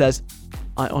 Gabrielle says,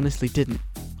 I honestly didn't.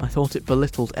 I thought it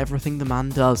belittled everything the man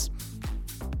does.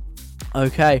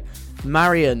 Okay.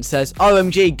 Marion says,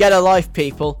 OMG, get a life,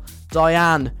 people.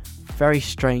 Diane, very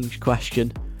strange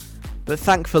question. But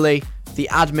thankfully, the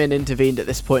admin intervened at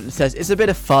this point and says, it's a bit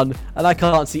of fun, and I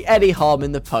can't see any harm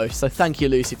in the post. So thank you,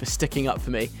 Lucy, for sticking up for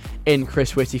me in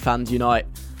Chris Whitty Fans Unite.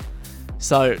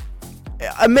 So,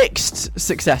 a mixed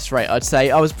success rate, I'd say.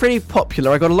 I was pretty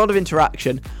popular. I got a lot of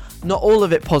interaction. Not all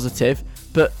of it positive,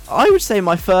 but I would say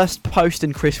my first post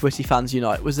in Chris Whitty Fans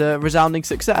Unite was a resounding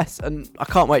success, and I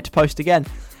can't wait to post again.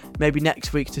 Maybe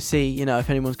next week to see, if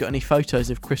anyone's got any photos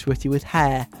of Chris Whitty with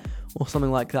hair or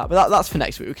something like that. But that's for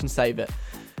next week. We can save it.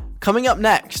 Coming up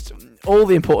next, all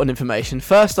the important information.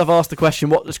 First, I've asked the question,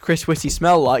 what does Chris Whitty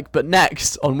smell like? But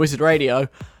next, on Wizard Radio,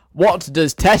 what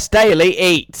does Tess Daly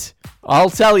eat? I'll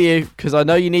tell you, because I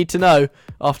know you need to know,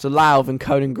 after Lauv and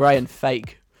Conan Gray and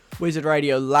Fake. Wizard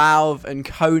Radio, Lauv and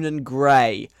Conan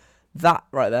Gray. That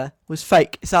right there was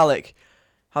Fake. It's Alec.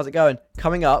 How's it going?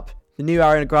 Coming up, the new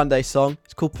Ariana Grande song.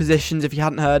 It's called Positions. If you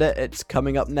hadn't heard it, it's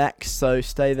coming up next, so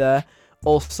stay there.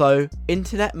 Also,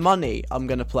 Internet Money I'm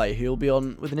going to play. He'll be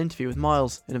on with an interview with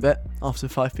Miles in a bit, after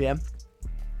 5 PM.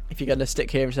 If you're going to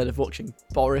stick here instead of watching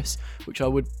Boris, which I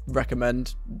would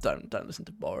recommend, don't listen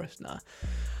to Boris, nah.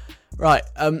 Right,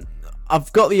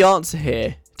 I've got the answer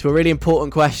here to a really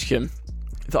important question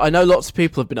that I know lots of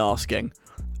people have been asking.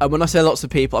 And when I say lots of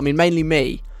people, I mean mainly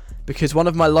me, because one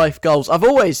of my life goals, I've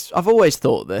always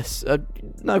thought this.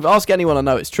 No, but ask anyone I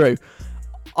know, it's true.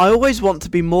 I always want to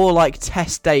be more like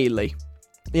Tess Daly.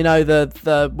 You know,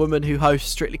 the woman who hosts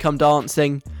Strictly Come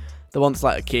Dancing, the one that's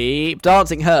like, keep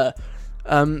dancing her.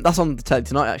 That's on the telly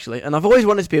tonight, actually. And I've always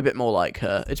wanted to be a bit more like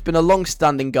her. It's been a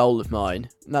long-standing goal of mine.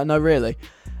 No, really.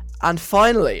 And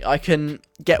finally, I can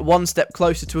get one step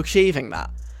closer to achieving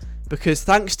that. Because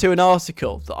thanks to an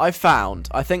article that I found,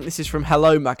 I think this is from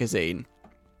Hello Magazine,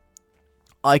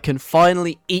 I can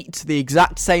finally eat the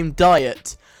exact same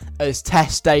diet as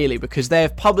Tess Daly, because they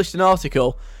have published an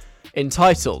article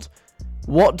entitled,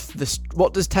 What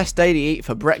does Tess Daly eat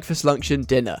for breakfast, lunch and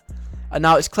dinner? And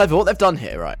now it's clever. What they've done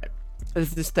here, right?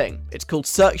 There's this thing. It's called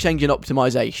search engine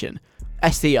optimization,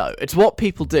 SEO. It's what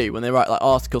people do when they write like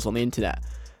articles on the internet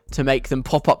to make them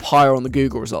pop up higher on the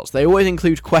Google results. They always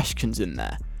include questions in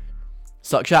there,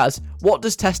 such as, what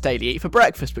does Tess Daly eat for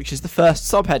breakfast, which is the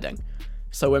first subheading.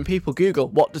 So when people Google,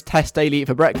 what does Tess Daly eat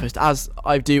for breakfast, as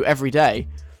I do every day,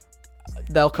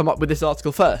 they'll come up with this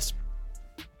article first.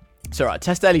 So right,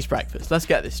 Tess Daly's breakfast. Let's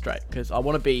get this straight, because I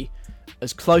want to be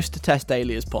as close to Tess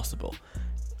Daly as possible.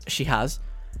 She has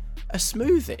a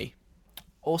smoothie,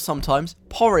 or sometimes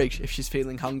porridge if she's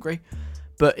feeling hungry.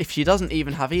 But if she doesn't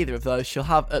even have either of those, she'll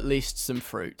have at least some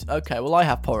fruit. Okay, well, I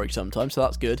have porridge sometimes, so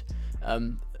that's good.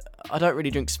 I don't really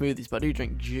drink smoothies, but I do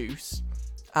drink juice.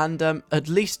 and at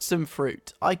least some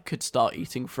fruit. I could start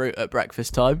eating fruit at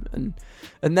breakfast time, and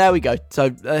there we go.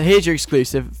 So here's your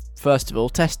exclusive. First of all,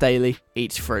 Tess Daly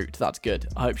eats fruit. That's good.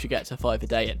 I hope she gets her 5 a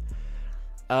day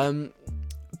in.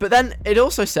 But then it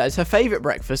also says her favourite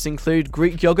breakfasts include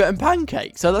Greek yogurt and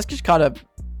pancakes. So that's just kind of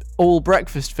all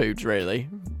breakfast foods, really.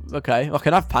 Okay, I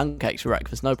can have pancakes for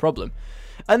breakfast, no problem.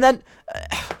 And then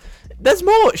there's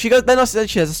more. She goes. Then I said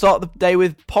she has to start the day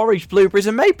with porridge, blueberries,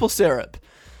 and maple syrup,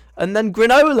 and then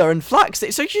granola and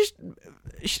flaxseed. So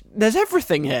there's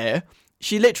everything here.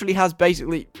 She literally has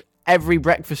basically every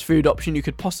breakfast food option you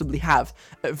could possibly have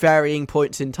at varying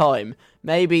points in time.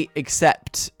 Maybe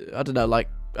except, I don't know, like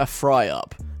a fry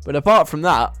up. But apart from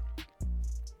that,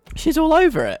 she's all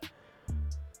over it.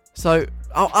 So,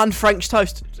 and French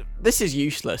toast. This is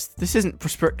useless. This isn't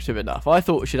prescriptive enough. I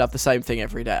thought we should have the same thing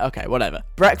every day. Okay, whatever.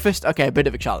 Breakfast, okay, a bit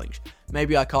of a challenge.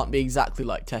 Maybe I can't be exactly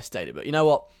like Tess Daly, but you know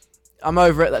what? I'm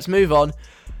over it. Let's move on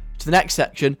to the next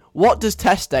section. What does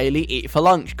Tess Daly eat for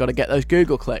lunch? Got to get those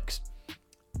Google clicks.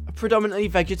 A predominantly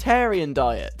vegetarian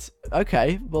diet.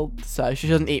 Okay, well, so she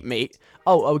doesn't eat meat.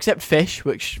 Oh, except fish,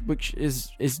 which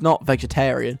is not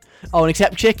vegetarian. Oh, and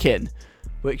except chicken,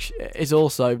 which is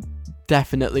also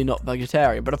definitely not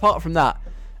vegetarian. But apart from that,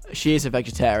 she is a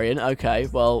vegetarian. Okay,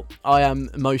 well, I am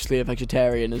mostly a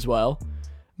vegetarian as well,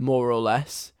 more or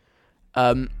less.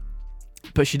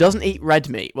 But she doesn't eat red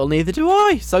meat. Well, neither do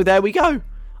I. So there we go.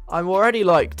 I'm already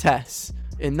like Tess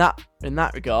in that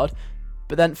regard.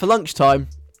 But then for lunchtime,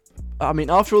 I mean,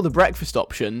 after all the breakfast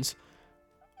options,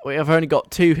 I've only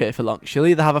got 2 here for lunch. She'll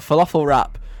either have a falafel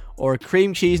wrap or a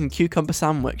cream cheese and cucumber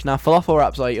sandwich. Now, falafel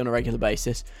wraps I eat on a regular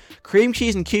basis. Cream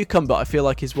cheese and cucumber, I feel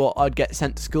like, is what I'd get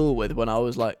sent to school with when I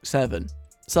was like 7.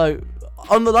 So,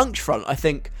 on the lunch front, I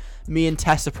think me and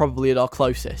Tess are probably at our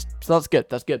closest. So that's good,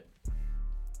 that's good.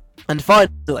 And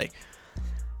finally,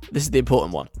 this is the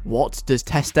important one. What does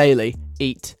Tess Daly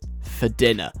eat for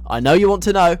dinner? I know you want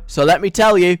to know, so let me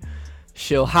tell you.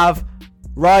 She'll have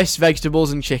rice,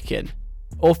 vegetables, and chicken.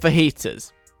 Or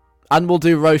fajitas. And we'll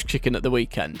do roast chicken at the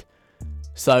weekend.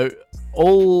 So,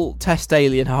 all Tess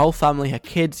Daly and her whole family, her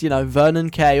kids, you know,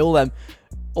 Vernon Kay, all them,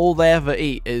 all they ever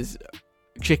eat is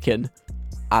chicken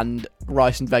and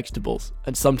rice and vegetables.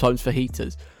 And sometimes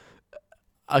fajitas.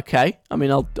 Okay, I mean,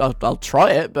 I'll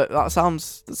try it, but that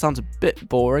sounds a bit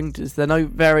boring. Is there no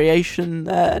variation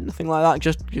there? Nothing like that?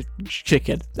 Just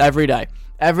chicken. Every day.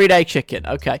 Everyday chicken.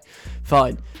 Okay,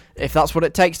 fine. If that's what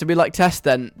it takes to be like Tess,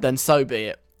 then so be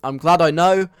it. I'm glad I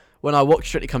know when I watch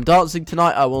Strictly Come Dancing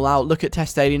tonight, I will now look at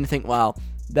Tess Daly and think, wow,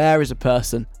 there is a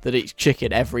person that eats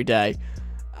chicken every day.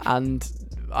 And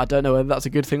I don't know whether that's a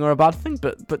good thing or a bad thing,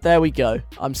 but there we go.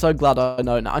 I'm so glad I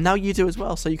know now. And now you do as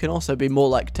well, so you can also be more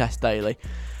like Tess Daly.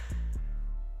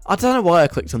 I don't know why I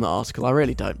clicked on that article, I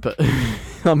really don't, but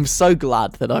I'm so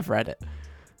glad that I've read it,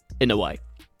 in a way.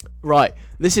 Right,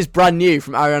 this is brand new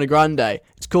from Ariana Grande.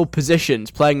 It's called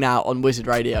Positions, playing now on Wizard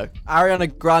Radio.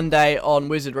 Ariana Grande on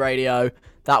Wizard Radio.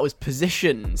 That was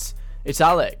Positions. It's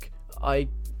Alec. I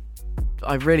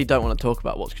really don't want to talk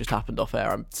about what's just happened off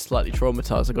air. I'm slightly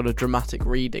traumatised. I got a dramatic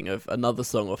reading of another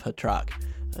song off her track.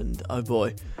 And oh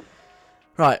boy.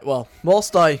 Right, well,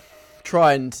 whilst I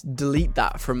try and delete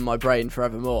that from my brain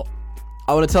forevermore,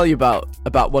 I want to tell you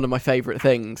about one of my favourite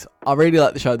things. I really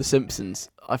like the show The Simpsons.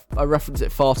 I reference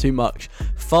it far too much.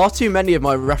 Far too many of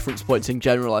my reference points in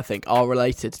general, I think, are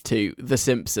related to The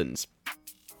Simpsons.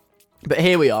 But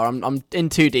here we are. I'm in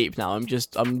too deep now.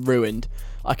 I'm ruined.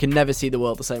 I can never see the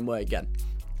world the same way again.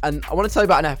 And I want to tell you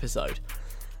about an episode.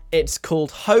 It's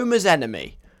called Homer's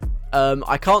Enemy.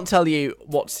 I can't tell you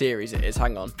what series it is.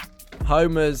 Hang on.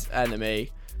 Homer's Enemy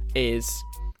is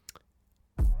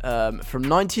from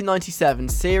 1997,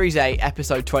 Series 8,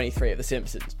 Episode 23 of The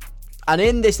Simpsons. And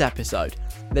in this episode,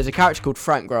 there's a character called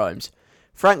Frank Grimes.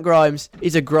 Frank Grimes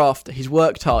is a grafter. He's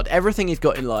worked hard. Everything he's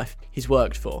got in life, he's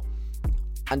worked for.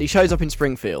 And he shows up in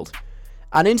Springfield.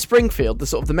 And in Springfield,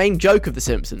 the main joke of The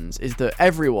Simpsons is that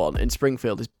everyone in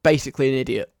Springfield is basically an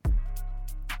idiot.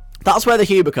 That's where the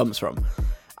humour comes from.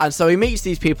 And so he meets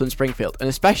these people in Springfield, and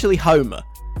especially Homer.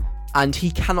 And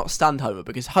he cannot stand Homer,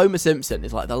 because Homer Simpson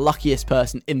is like the luckiest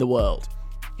person in the world.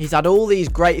 He's had all these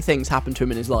great things happen to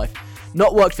him in his life.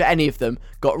 Not worked for any of them,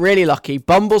 got really lucky,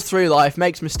 bumbles through life,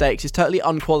 makes mistakes, is totally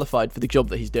unqualified for the job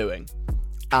that he's doing.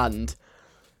 And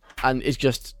it's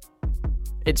just,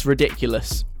 it's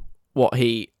ridiculous what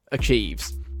he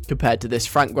achieves compared to this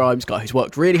Frank Grimes guy who's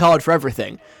worked really hard for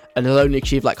everything and has only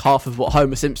achieved like half of what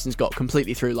Homer Simpson's got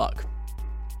completely through luck.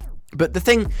 But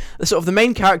the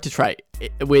main character trait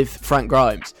with Frank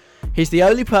Grimes, he's the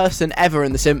only person ever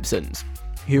in The Simpsons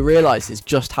who realises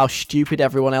just how stupid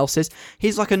everyone else is.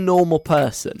 He's like a normal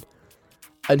person.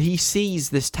 and he sees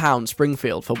this town,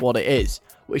 Springfield, for what it is,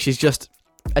 which is just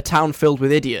a town filled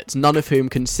with idiots, none of whom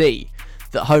can see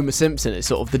that Homer Simpson is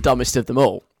sort of the dumbest of them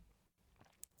all.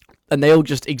 And they all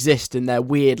just exist in their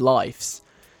weird lives,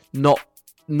 not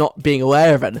being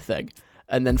aware of anything.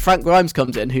 And then Frank Grimes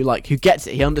comes in, who gets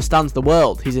it. He understands the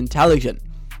world. He's intelligent.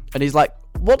 And he's like,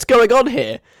 what's going on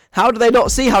here? How do they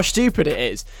not see how stupid it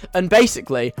is? And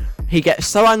basically, he gets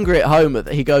so angry at Homer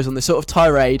that he goes on this sort of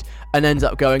tirade and ends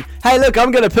up going, hey, look,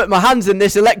 I'm going to put my hands in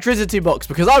this electricity box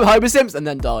because I'm Homer Simpson, and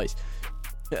then dies.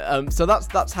 So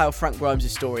that's how Frank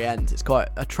Grimes' story ends. It's quite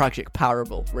a tragic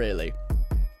parable, really.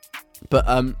 But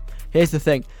here's the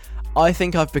thing. I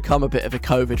think I've become a bit of a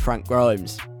COVID Frank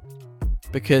Grimes.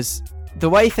 Because the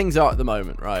way things are at the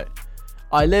moment, right?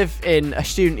 I live in a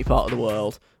student-y part of the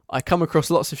world. I come across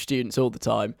lots of students all the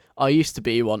time. I used to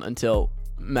be one until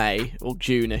May or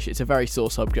June-ish. It's a very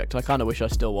sore subject. I kind of wish I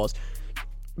still was.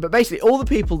 But basically, all the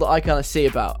people that I kind of see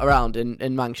around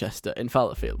in Manchester, in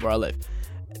Fallowfield, where I live,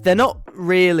 they're not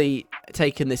really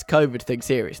taking this COVID thing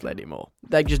seriously anymore.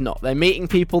 They're just not. They're meeting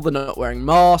people. They're not wearing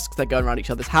masks. They're going around each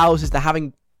other's houses. They're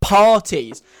having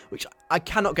parties, which I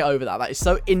cannot get over that. That is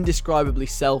so indescribably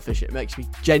selfish. It makes me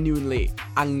genuinely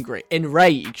angry,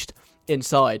 enraged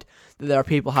inside that there are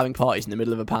people having parties in the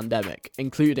middle of a pandemic,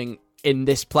 including in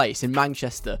this place, in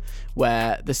Manchester,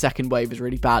 where the second wave is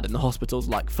really bad and the hospital's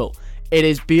full. It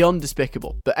is beyond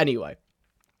despicable. But anyway,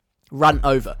 rant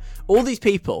over. All these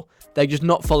people, they're just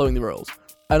not following the rules.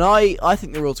 And I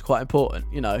think the rules are quite important.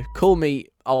 Call me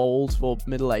old or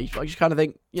middle-aged, but I just kind of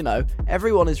think,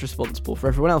 everyone is responsible for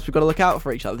everyone else. We've got to look out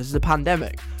for each other. This is a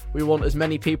pandemic. We want as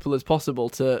many people as possible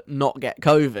to not get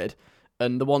COVID,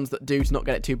 and the ones that do to not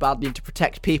get it too badly, and to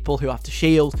protect people who have to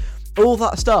shield, all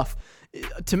that stuff.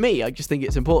 To me, I just think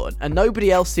it's important, and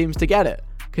nobody else seems to get it,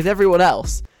 because everyone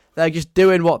else, they're just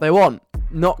doing what they want,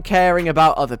 not caring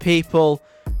about other people,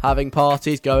 having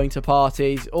parties, going to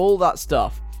parties, all that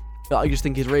stuff that I just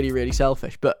think is really, really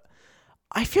selfish. But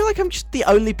I feel like I'm just the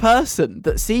only person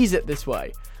that sees it this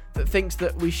way, that thinks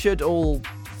that we should all,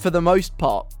 for the most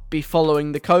part, be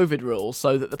following the COVID rules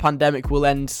so that the pandemic will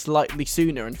end slightly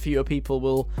sooner and fewer people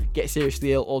will get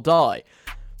seriously ill or die.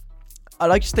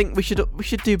 And I just think we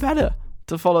should do better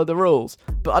to follow the rules.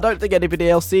 But I don't think anybody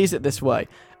else sees it this way.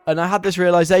 And I had this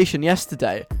realisation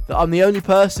yesterday that I'm the only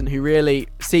person who really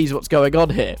sees what's going on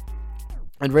here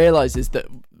and realises that,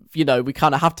 we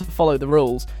kind of have to follow the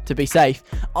rules to be safe.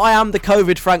 I am the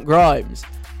COVID Frank Grimes.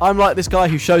 I'm like this guy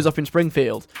who shows up in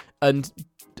Springfield and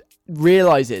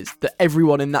realises that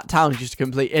everyone in that town is just a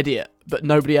complete idiot, but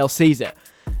nobody else sees it.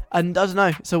 And I don't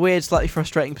know, it's a weird, slightly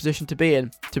frustrating position to be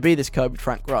in, to be this COVID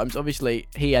Frank Grimes. Obviously,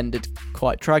 he ended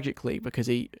quite tragically because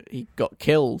he got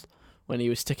killed when he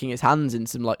was sticking his hands in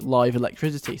some live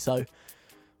electricity. So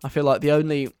I feel like the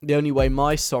only way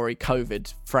my sorry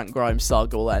COVID Frank Grimes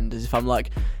saga will end is if I'm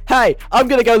like, hey, I'm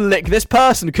going to go lick this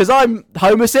person because I'm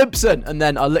Homer Simpson. And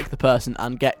then I lick the person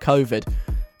and get COVID,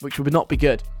 which would not be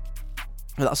good.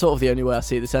 And that's sort of the only way I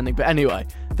see this ending. But anyway,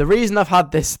 the reason I've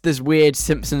had this weird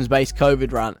Simpsons-based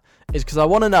COVID rant is because I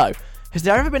want to know, has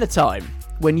there ever been a time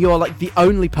when you're the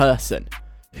only person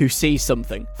who sees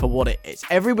something for what it is?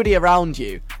 Everybody around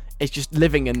you is just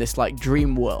living in this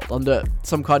dream world under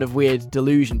some kind of weird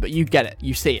delusion, but you get it,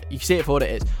 you see it for what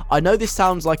it is. I know this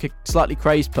sounds like a slightly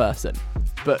crazed person,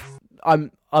 but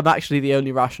I'm actually the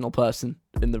only rational person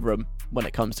in the room when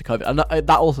it comes to COVID. And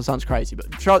that also sounds crazy, but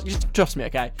just trust me,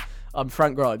 okay? I'm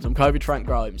Frank Grimes. I'm COVID Frank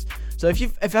Grimes. So if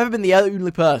you've ever been the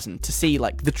only person to see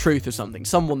the truth of something,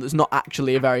 someone that's not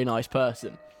actually a very nice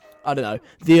person, I don't know,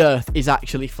 the Earth is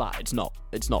actually flat. It's not.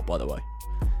 It's not, by the way.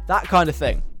 That kind of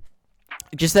thing.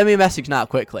 Just send me a message now,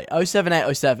 quickly.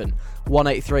 07807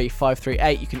 183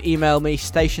 538. You can email me,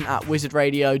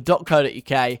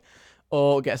 station@wizardradio.co.uk,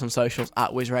 or get us on socials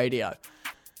 @wizradio.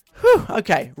 Whew,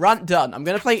 okay, rant done. I'm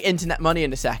going to play Internet Money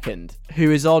in a second,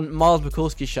 who is on Miles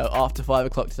Mikulski's show after 5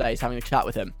 o'clock today. He's having a chat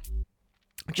with him.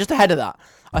 Just ahead of that,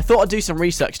 I thought I'd do some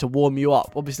research to warm you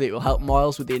up. Obviously, it will help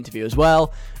Miles with the interview as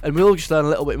well, and we'll just learn a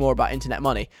little bit more about Internet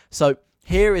Money. So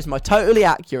here is my totally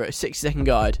accurate 60-second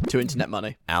guide to Internet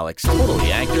Money. Alex,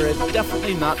 totally accurate,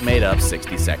 definitely not made up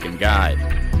 60-second guide.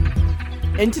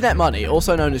 Internet money,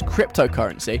 also known as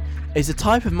cryptocurrency, is a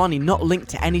type of money not linked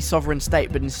to any sovereign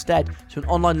state, but instead to an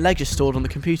online ledger stored on the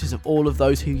computers of all of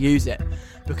those who use it.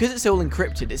 Because it's all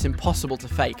encrypted, it's impossible to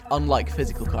fake, unlike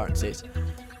physical currencies.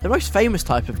 The most famous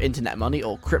type of internet money,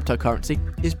 or cryptocurrency,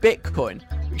 is Bitcoin,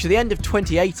 which at the end of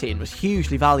 2018 was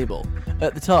hugely valuable.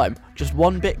 At the time, just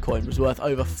one Bitcoin was worth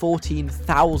over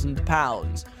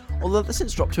 £14,000, although that's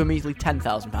since dropped to a measly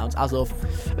 £10,000 as of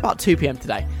about 2 PM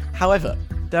today. However,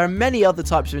 there are many other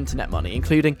types of internet money,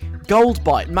 including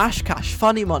Goldbyte, Mashcash,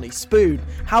 Funny Money, Spoon,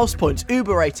 House Points,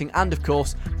 Uber Rating, and of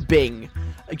course, Bing.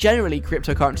 Generally,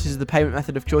 cryptocurrencies is the payment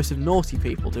method of choice of naughty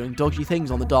people doing dodgy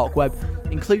things on the dark web,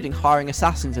 including hiring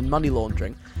assassins and money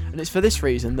laundering. And it's for this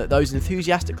reason that those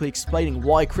enthusiastically explaining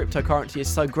why cryptocurrency is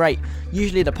so great,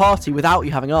 usually at a party without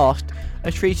you having asked,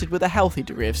 are treated with a healthy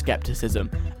degree of skepticism.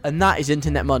 And that is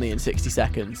Internet Money in 60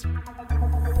 seconds.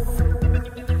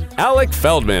 Alec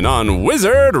Feldman on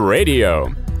Wizard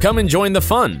Radio. Come and join the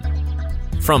fun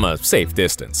from a safe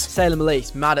distance. Salem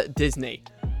Elise, mad at Disney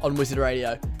on Wizard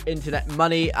Radio. Internet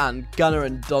Money and Gunnar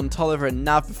and Don Tolliver and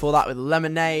Nav before that with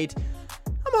Lemonade.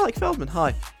 I'm Alec Feldman,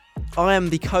 hi. I am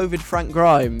the COVID Frank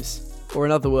Grimes, or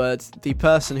in other words, the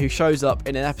person who shows up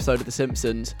in an episode of The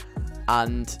Simpsons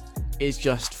and is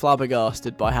just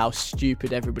flabbergasted by how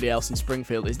stupid everybody else in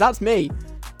Springfield is. That's me,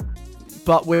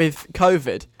 but with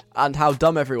COVID and how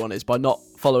dumb everyone is by not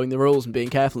following the rules and being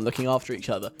careful and looking after each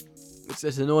other. It's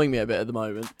just annoying me a bit at the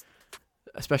moment,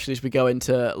 especially as we go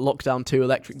into Lockdown 2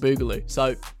 Electric Boogaloo.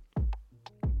 So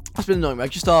that's been annoying me. I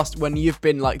just asked, when you've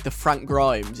been like the Frank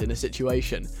Grimes in a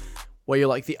situation where you're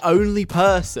like the only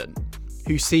person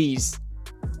who sees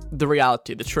the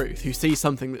reality, the truth, who sees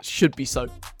something that should be so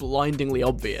blindingly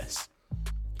obvious.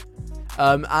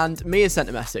 And Mia sent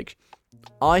a message.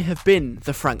 I have been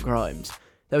the Frank Grimes.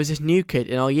 There was this new kid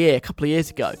in our year a couple of years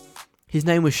ago. His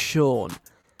name was Sean.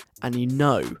 And you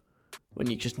know when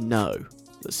you just know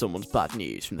that someone's bad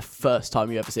news from the first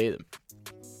time you ever see them.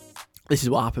 This is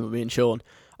what happened with me and Sean.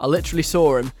 I literally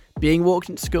saw him being walked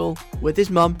into school with his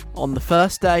mum on the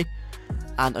first day,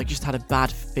 and I just had a bad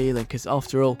feeling because,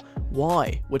 after all,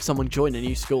 why would someone join a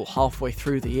new school halfway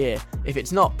through the year if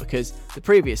it's not because the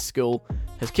previous school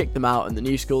has kicked them out and the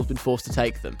new school's been forced to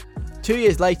take them? 2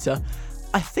 years later,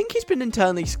 I think he's been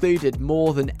internally excluded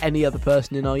more than any other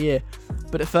person in our year.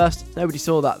 But at first, nobody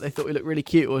saw that. They thought we looked really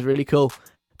cute, it was really cool.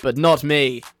 But not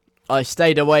me. I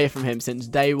stayed away from him since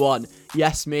day one.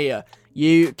 Yes, Mia,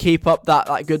 you keep up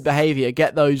that good behaviour.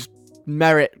 Get those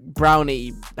merit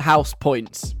brownie house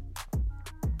points.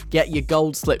 Get your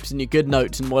gold slips and your good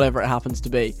notes and whatever it happens to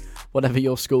be. Whatever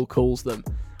your school calls them.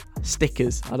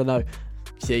 Stickers, I don't know.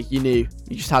 See, you knew.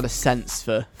 You just had a sense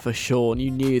for Sean.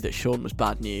 You knew that Sean was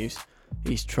bad news.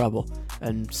 He's trouble.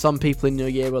 And some people in your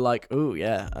year were like, oh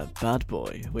yeah, a bad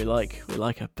boy. We like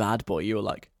a bad boy. You were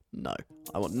like, no,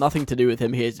 I want nothing to do with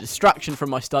him. He is a distraction from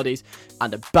my studies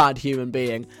and a bad human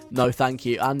being. No, thank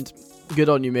you. And good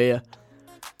on you, Mia.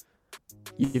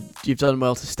 You've done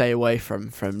well to stay away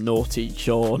from naughty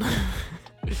Sean.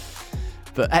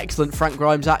 But excellent Frank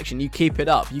Grimes action. You keep it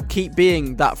up. You keep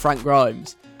being that Frank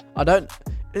Grimes.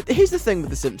 Here's the thing with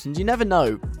The Simpsons. You never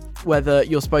know whether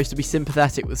you're supposed to be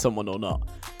sympathetic with someone or not.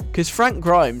 Because Frank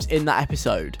Grimes, in that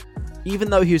episode,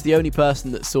 even though he was the only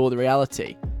person that saw the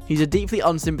reality, he's a deeply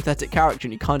unsympathetic character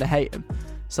and you kind of hate him.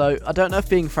 So I don't know if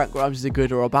being Frank Grimes is a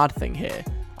good or a bad thing here.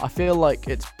 I feel like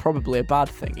it's probably a bad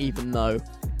thing, even though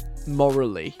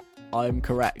morally I'm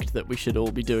correct that we should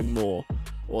all be doing more,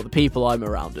 or the people I'm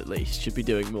around at least should be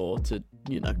doing more to,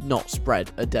 not spread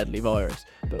a deadly virus.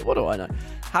 But what do I know?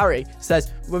 Harry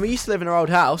says, when we used to live in our old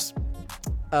house,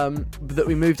 that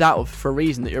we moved out of for a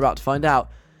reason that you're about to find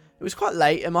out, it was quite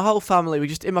late and my whole family were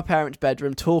just in my parents'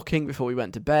 bedroom talking before we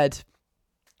went to bed,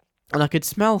 and I could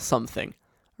smell something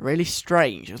really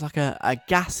strange. It was like a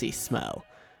gassy smell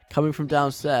coming from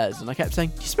downstairs, and I kept saying,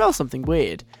 do you smell something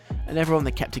weird? And everyone,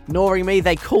 they kept ignoring me.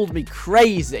 They called me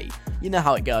crazy. You know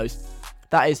how it goes.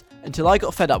 That is, until I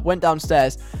got fed up, went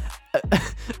downstairs,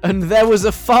 and there was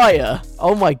a fire.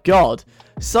 Oh my god.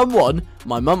 Someone,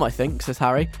 my mum I think, says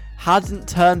Harry, hadn't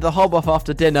turned the hob off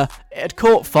after dinner. It had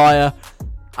caught fire,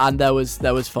 and there was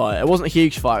fire. It wasn't a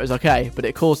huge fire, it was okay, but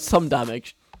it caused some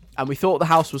damage, and we thought the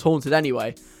house was haunted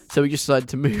anyway, so we just decided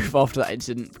to move after that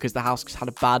incident because the house had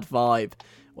a bad vibe.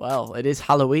 Well, it is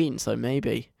Halloween, so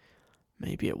maybe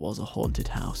it was a haunted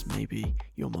house. Maybe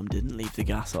your mum didn't leave the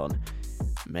gas on.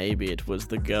 Maybe it was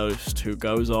the ghost who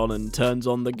goes on and turns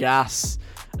on the gas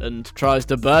and tries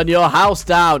to burn your house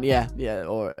down. Yeah,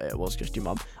 or it was just your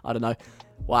mum. I don't know.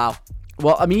 Wow.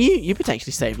 Well, I mean, you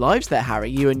potentially saved lives there, Harry.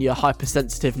 You and your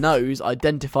hypersensitive nose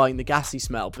identifying the gassy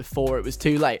smell before it was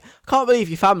too late. I can't believe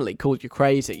your family called you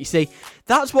crazy. You see,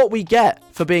 that's what we get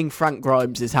for being Frank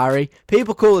Grimes, Harry.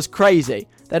 People call us crazy.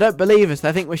 They don't believe us.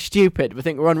 They think we're stupid. They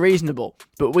think we're unreasonable.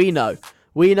 But we know.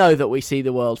 We know that we see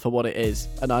the world for what it is.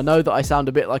 And I know that I sound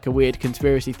a bit like a weird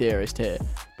conspiracy theorist here,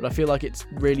 but I feel like it's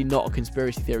really not a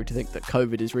conspiracy theory to think that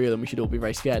COVID is real and we should all be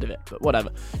very scared of it. But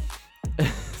whatever.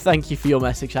 Thank you for your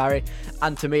message, Harry,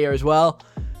 and to Mia as well.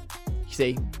 You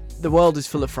see, the world is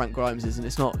full of Frank Grimeses, and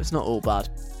it's not all bad.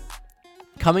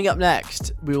 Coming up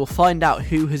next, we will find out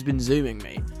who has been Zooming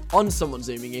me. on Someone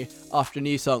Zooming You after a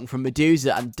new song from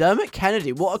Medusa and Dermot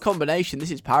Kennedy. What a combination. This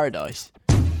is paradise.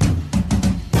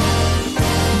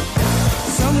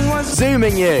 Someone's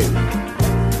Zooming You.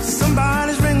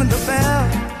 Somebody's ringing the bell.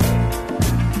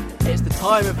 It's the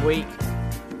time of week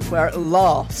where at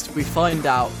last we find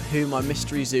out who my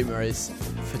mystery Zoomer is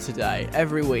for today.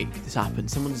 Every week this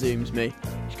happens. Someone Zooms me,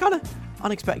 just kind of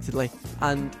unexpectedly,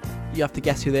 and you have to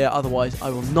guess who they are, otherwise I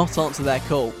will not answer their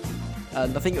call.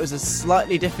 And I think it was a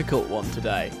slightly difficult one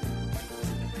today.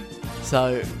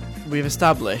 So, we've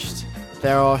established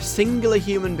there are a singular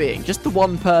human being, just the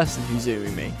one person who's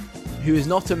zooming me, who is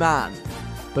not a man,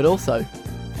 but also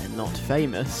they're not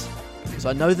famous, because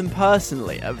I know them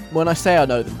personally. When I say I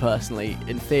know them personally,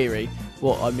 in theory,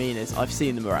 what I mean is I've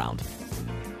seen them around.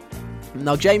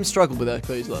 Now, James struggled with her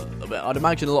clues a little bit. I'd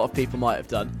imagine a lot of people might have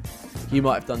done. You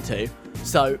might have done too.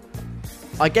 So,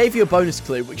 I gave you a bonus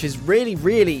clue, which is really,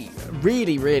 really,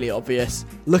 really, really obvious.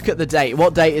 Look at the date.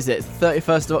 What date is it?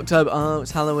 31st of October. Oh,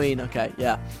 it's Halloween. Okay,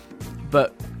 yeah.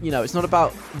 But, you know, it's not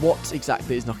about what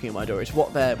exactly is knocking at my door. It's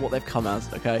what they've come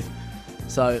as, okay?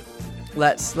 So,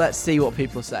 let's see what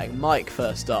people are saying. Mike,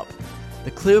 first up.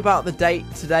 The clue about the date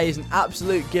today is an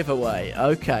absolute giveaway.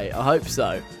 Okay, I hope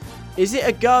so. Is it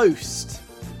a ghost?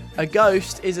 A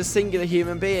ghost is a singular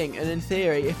human being, and in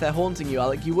theory, if they're haunting you,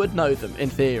 Alec, you would know them, in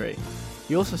theory.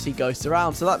 You also see ghosts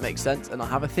around, so that makes sense, and I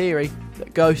have a theory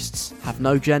that ghosts have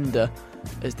no gender,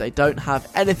 as they don't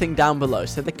have anything down below,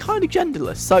 so they're kind of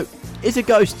genderless. So, is a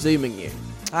ghost zooming you?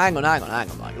 Hang on,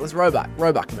 Mike. Let's row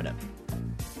back a minute.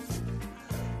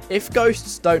 If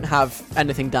ghosts don't have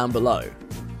anything down below,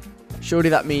 surely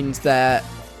that means they're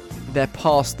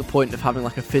past the point of having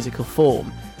like a physical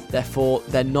form, therefore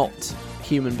they're not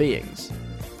human beings.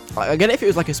 I get it if it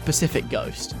was like a specific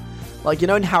ghost. Like, you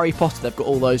know, in Harry Potter, they've got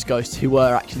all those ghosts who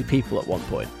were actually people at one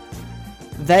point.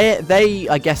 They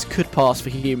I guess, could pass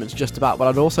for humans just about, but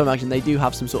I'd also imagine they do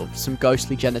have some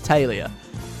ghostly genitalia.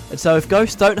 And so if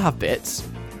ghosts don't have bits,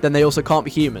 then they also can't be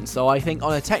humans. So I think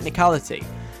on a technicality,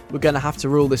 we're going to have to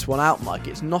rule this one out, Mike.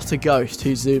 It's not a ghost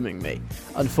who's zooming me,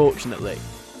 unfortunately.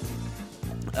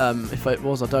 If it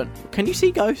was, I don't... Can you see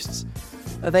ghosts?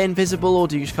 Are they invisible, or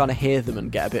do you just kind of hear them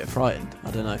and get a bit frightened? I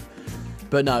don't know.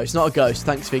 But no, it's not a ghost.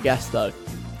 Thanks for your guess, though.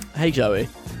 Hey, Joey.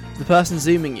 The person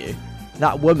zooming you,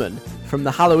 that woman from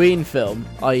the Halloween film,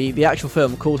 i.e. the actual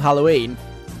film called Halloween,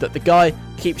 that the guy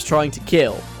keeps trying to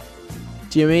kill.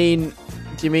 Do you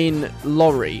mean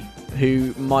Laurie,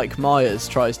 who Mike Myers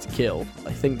tries to kill?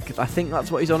 I think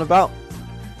that's what he's on about.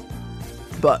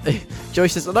 But Joey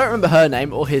says, I don't remember her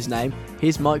name or his name.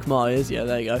 He's Mike Myers. Yeah,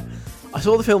 there you go. I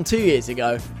saw the film 2 years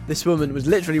ago. This woman was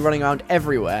literally running around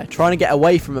everywhere, trying to get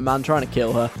away from a man trying to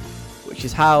kill her, which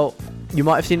is how you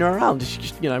might have seen her around.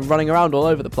 She's just, running around all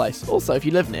over the place. Also, if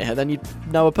you live near her, then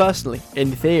you'd know her personally, in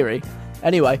theory.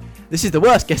 Anyway, this is the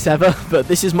worst guess ever, but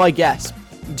this is my guess.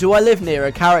 Do I live near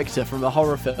a character from a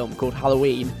horror film called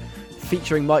Halloween,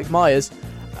 featuring Mike Myers?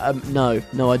 No,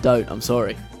 I don't. I'm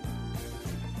sorry.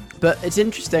 But it's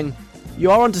interesting.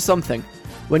 You are onto something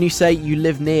when you say you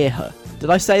live near her. Did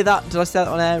I say that? Did I say that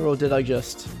on air, or did I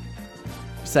just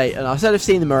say... And I said I've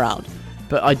seen them around.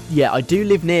 But I do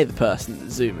live near the person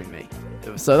that's zooming me.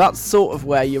 So that's sort of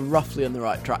where you're roughly on the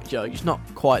right track, Joe. Just not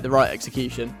quite the right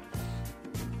execution.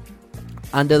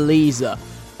 And Eliza.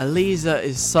 Eliza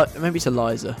is so... Maybe it's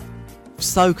Eliza.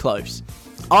 So close.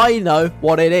 I know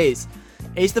what it is.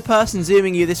 Is the person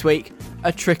zooming you this week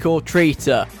a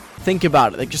trick-or-treater? Think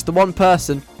about it. They're just the one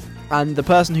person. And the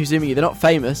person who's zooming you, they're not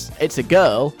famous. It's a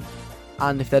girl.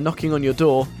 And if they're knocking on your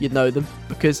door, you'd know them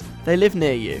because they live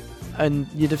near you and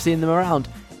you'd have seen them around.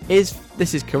 This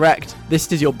is correct.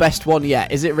 This is your best one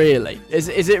yet. Is it really? Is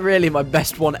it really my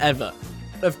best one ever?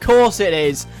 Of course it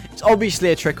is. It's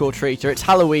obviously a trick-or-treater. It's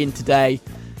Halloween today.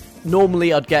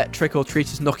 Normally I'd get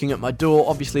trick-or-treaters knocking at my door.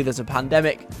 Obviously there's a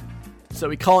pandemic, so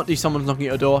we can't do someone knocking at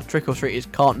your door.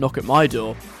 Trick-or-treaters can't knock at my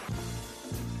door.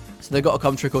 So they've got to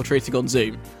come trick-or-treating on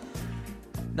Zoom.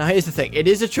 Now here's the thing. It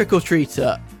is a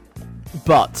trick-or-treater,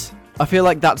 but I feel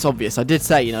like that's obvious. I did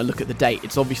say, look at the date.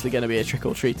 It's obviously going to be a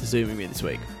trick-or-treater zooming me this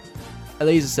week.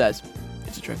 Eliza says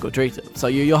it's a trick-or-treater. So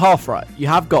you're half right. You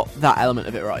have got that element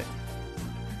of it right.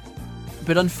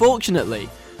 But unfortunately,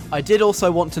 I did also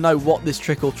want to know what this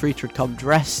trick-or-treater had come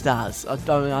dressed as. I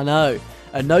know.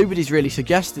 And nobody's really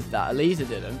suggested that. Eliza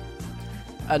didn't.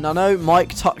 And I know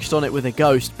Mike touched on it with a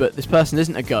ghost, but this person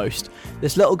isn't a ghost.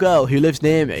 This little girl who lives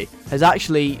near me has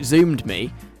actually zoomed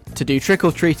me to do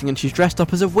trick-or-treating, and she's dressed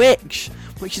up as a witch,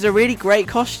 which is a really great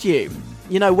costume.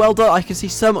 Well done. I can see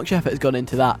so much effort has gone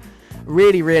into that.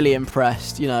 Really, really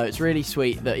impressed. It's really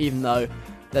sweet that even though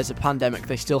there's a pandemic,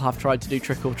 they still have tried to do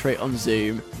trick-or-treat on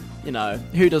Zoom. You know,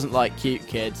 who doesn't like cute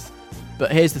kids?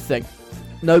 But here's the thing.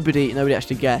 Nobody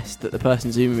actually guessed that the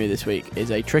person Zooming me this week is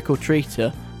a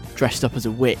trick-or-treater dressed up as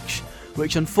a witch,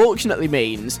 which unfortunately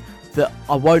means that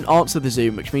I won't answer the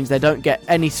Zoom, which means they don't get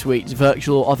any sweets,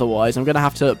 virtual or otherwise. I'm going to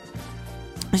have to...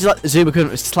 This is like the Zoom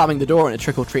equivalent of slamming the door in a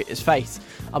trick-or-treater's face.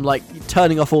 I'm like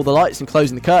turning off all the lights and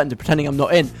closing the curtains and pretending I'm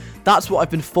not in. That's what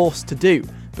I've been forced to do,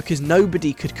 because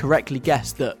nobody could correctly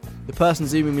guess that the person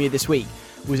Zooming me this week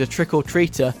was a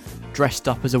trick-or-treater dressed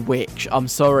up as a witch. I'm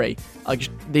sorry.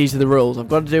 These are the rules. I've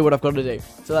got to do what I've got to do.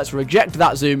 So let's reject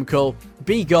that Zoom call.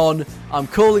 Be gone. I'm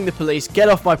calling the police. Get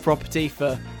off my property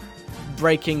for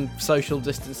breaking social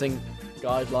distancing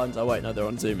guidelines. Oh wait, no, they're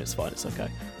on Zoom. It's fine. It's okay.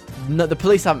 No, the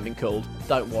police haven't been called.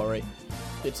 Don't worry.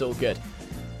 It's all good.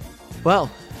 Well,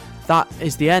 that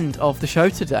is the end of the show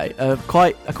today.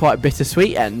 Quite a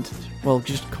bittersweet end. Well,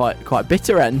 just quite a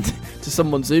bitter end to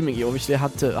someone Zooming you. Obviously, I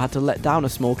had to let down a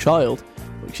small child,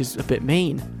 which is a bit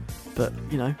mean. But,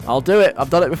 you know, I'll do it. I've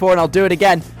done it before and I'll do it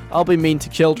again. I'll be mean to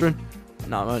children.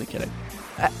 No, I'm only kidding.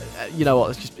 You know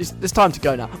what? It's time to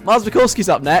go now. Miles Mikulski's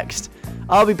up next.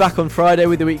 I'll be back on Friday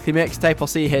with the weekly mixtape. I'll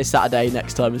see you here Saturday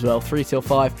next time as well, 3 till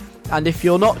 5. And if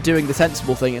you're not doing the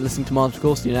sensible thing and listening to Miles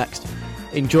Mikulski next,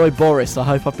 enjoy Boris. I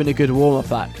hope I've been a good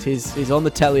warm-up act. He's on the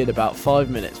telly in about 5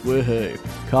 minutes. Woohoo.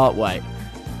 Can't wait.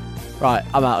 Right,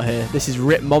 I'm out of here. This is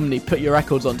Rip Momney. Put your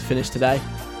records on to finish today.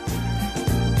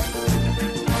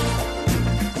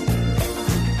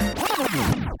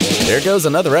 There goes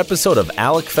another episode of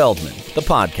Alec Feldman, the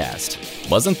podcast.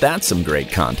 Wasn't that some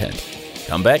great content?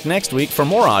 Come back next week for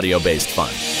more audio-based fun.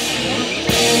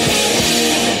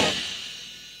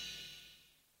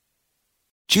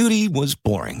 Judy was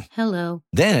boring. Hello.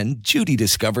 Then Judy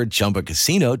discovered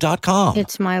ChumbaCasino.com.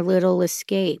 It's my little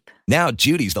escape. Now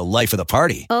Judy's the life of the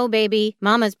party. Oh, baby,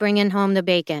 mama's bringing home the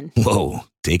bacon. Whoa,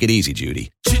 take it easy,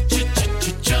 Judy.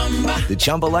 The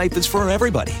Chumba life is for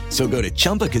everybody. So go to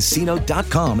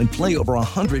ChumbaCasino.com and play over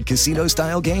 100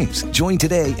 casino-style games. Join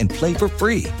today and play for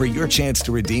free for your chance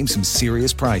to redeem some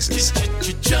serious prizes.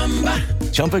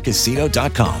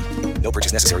 ChumbaCasino.com. No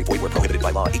purchase necessary. Void where prohibited by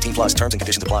law. 18 plus terms and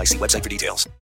conditions apply. See website for details.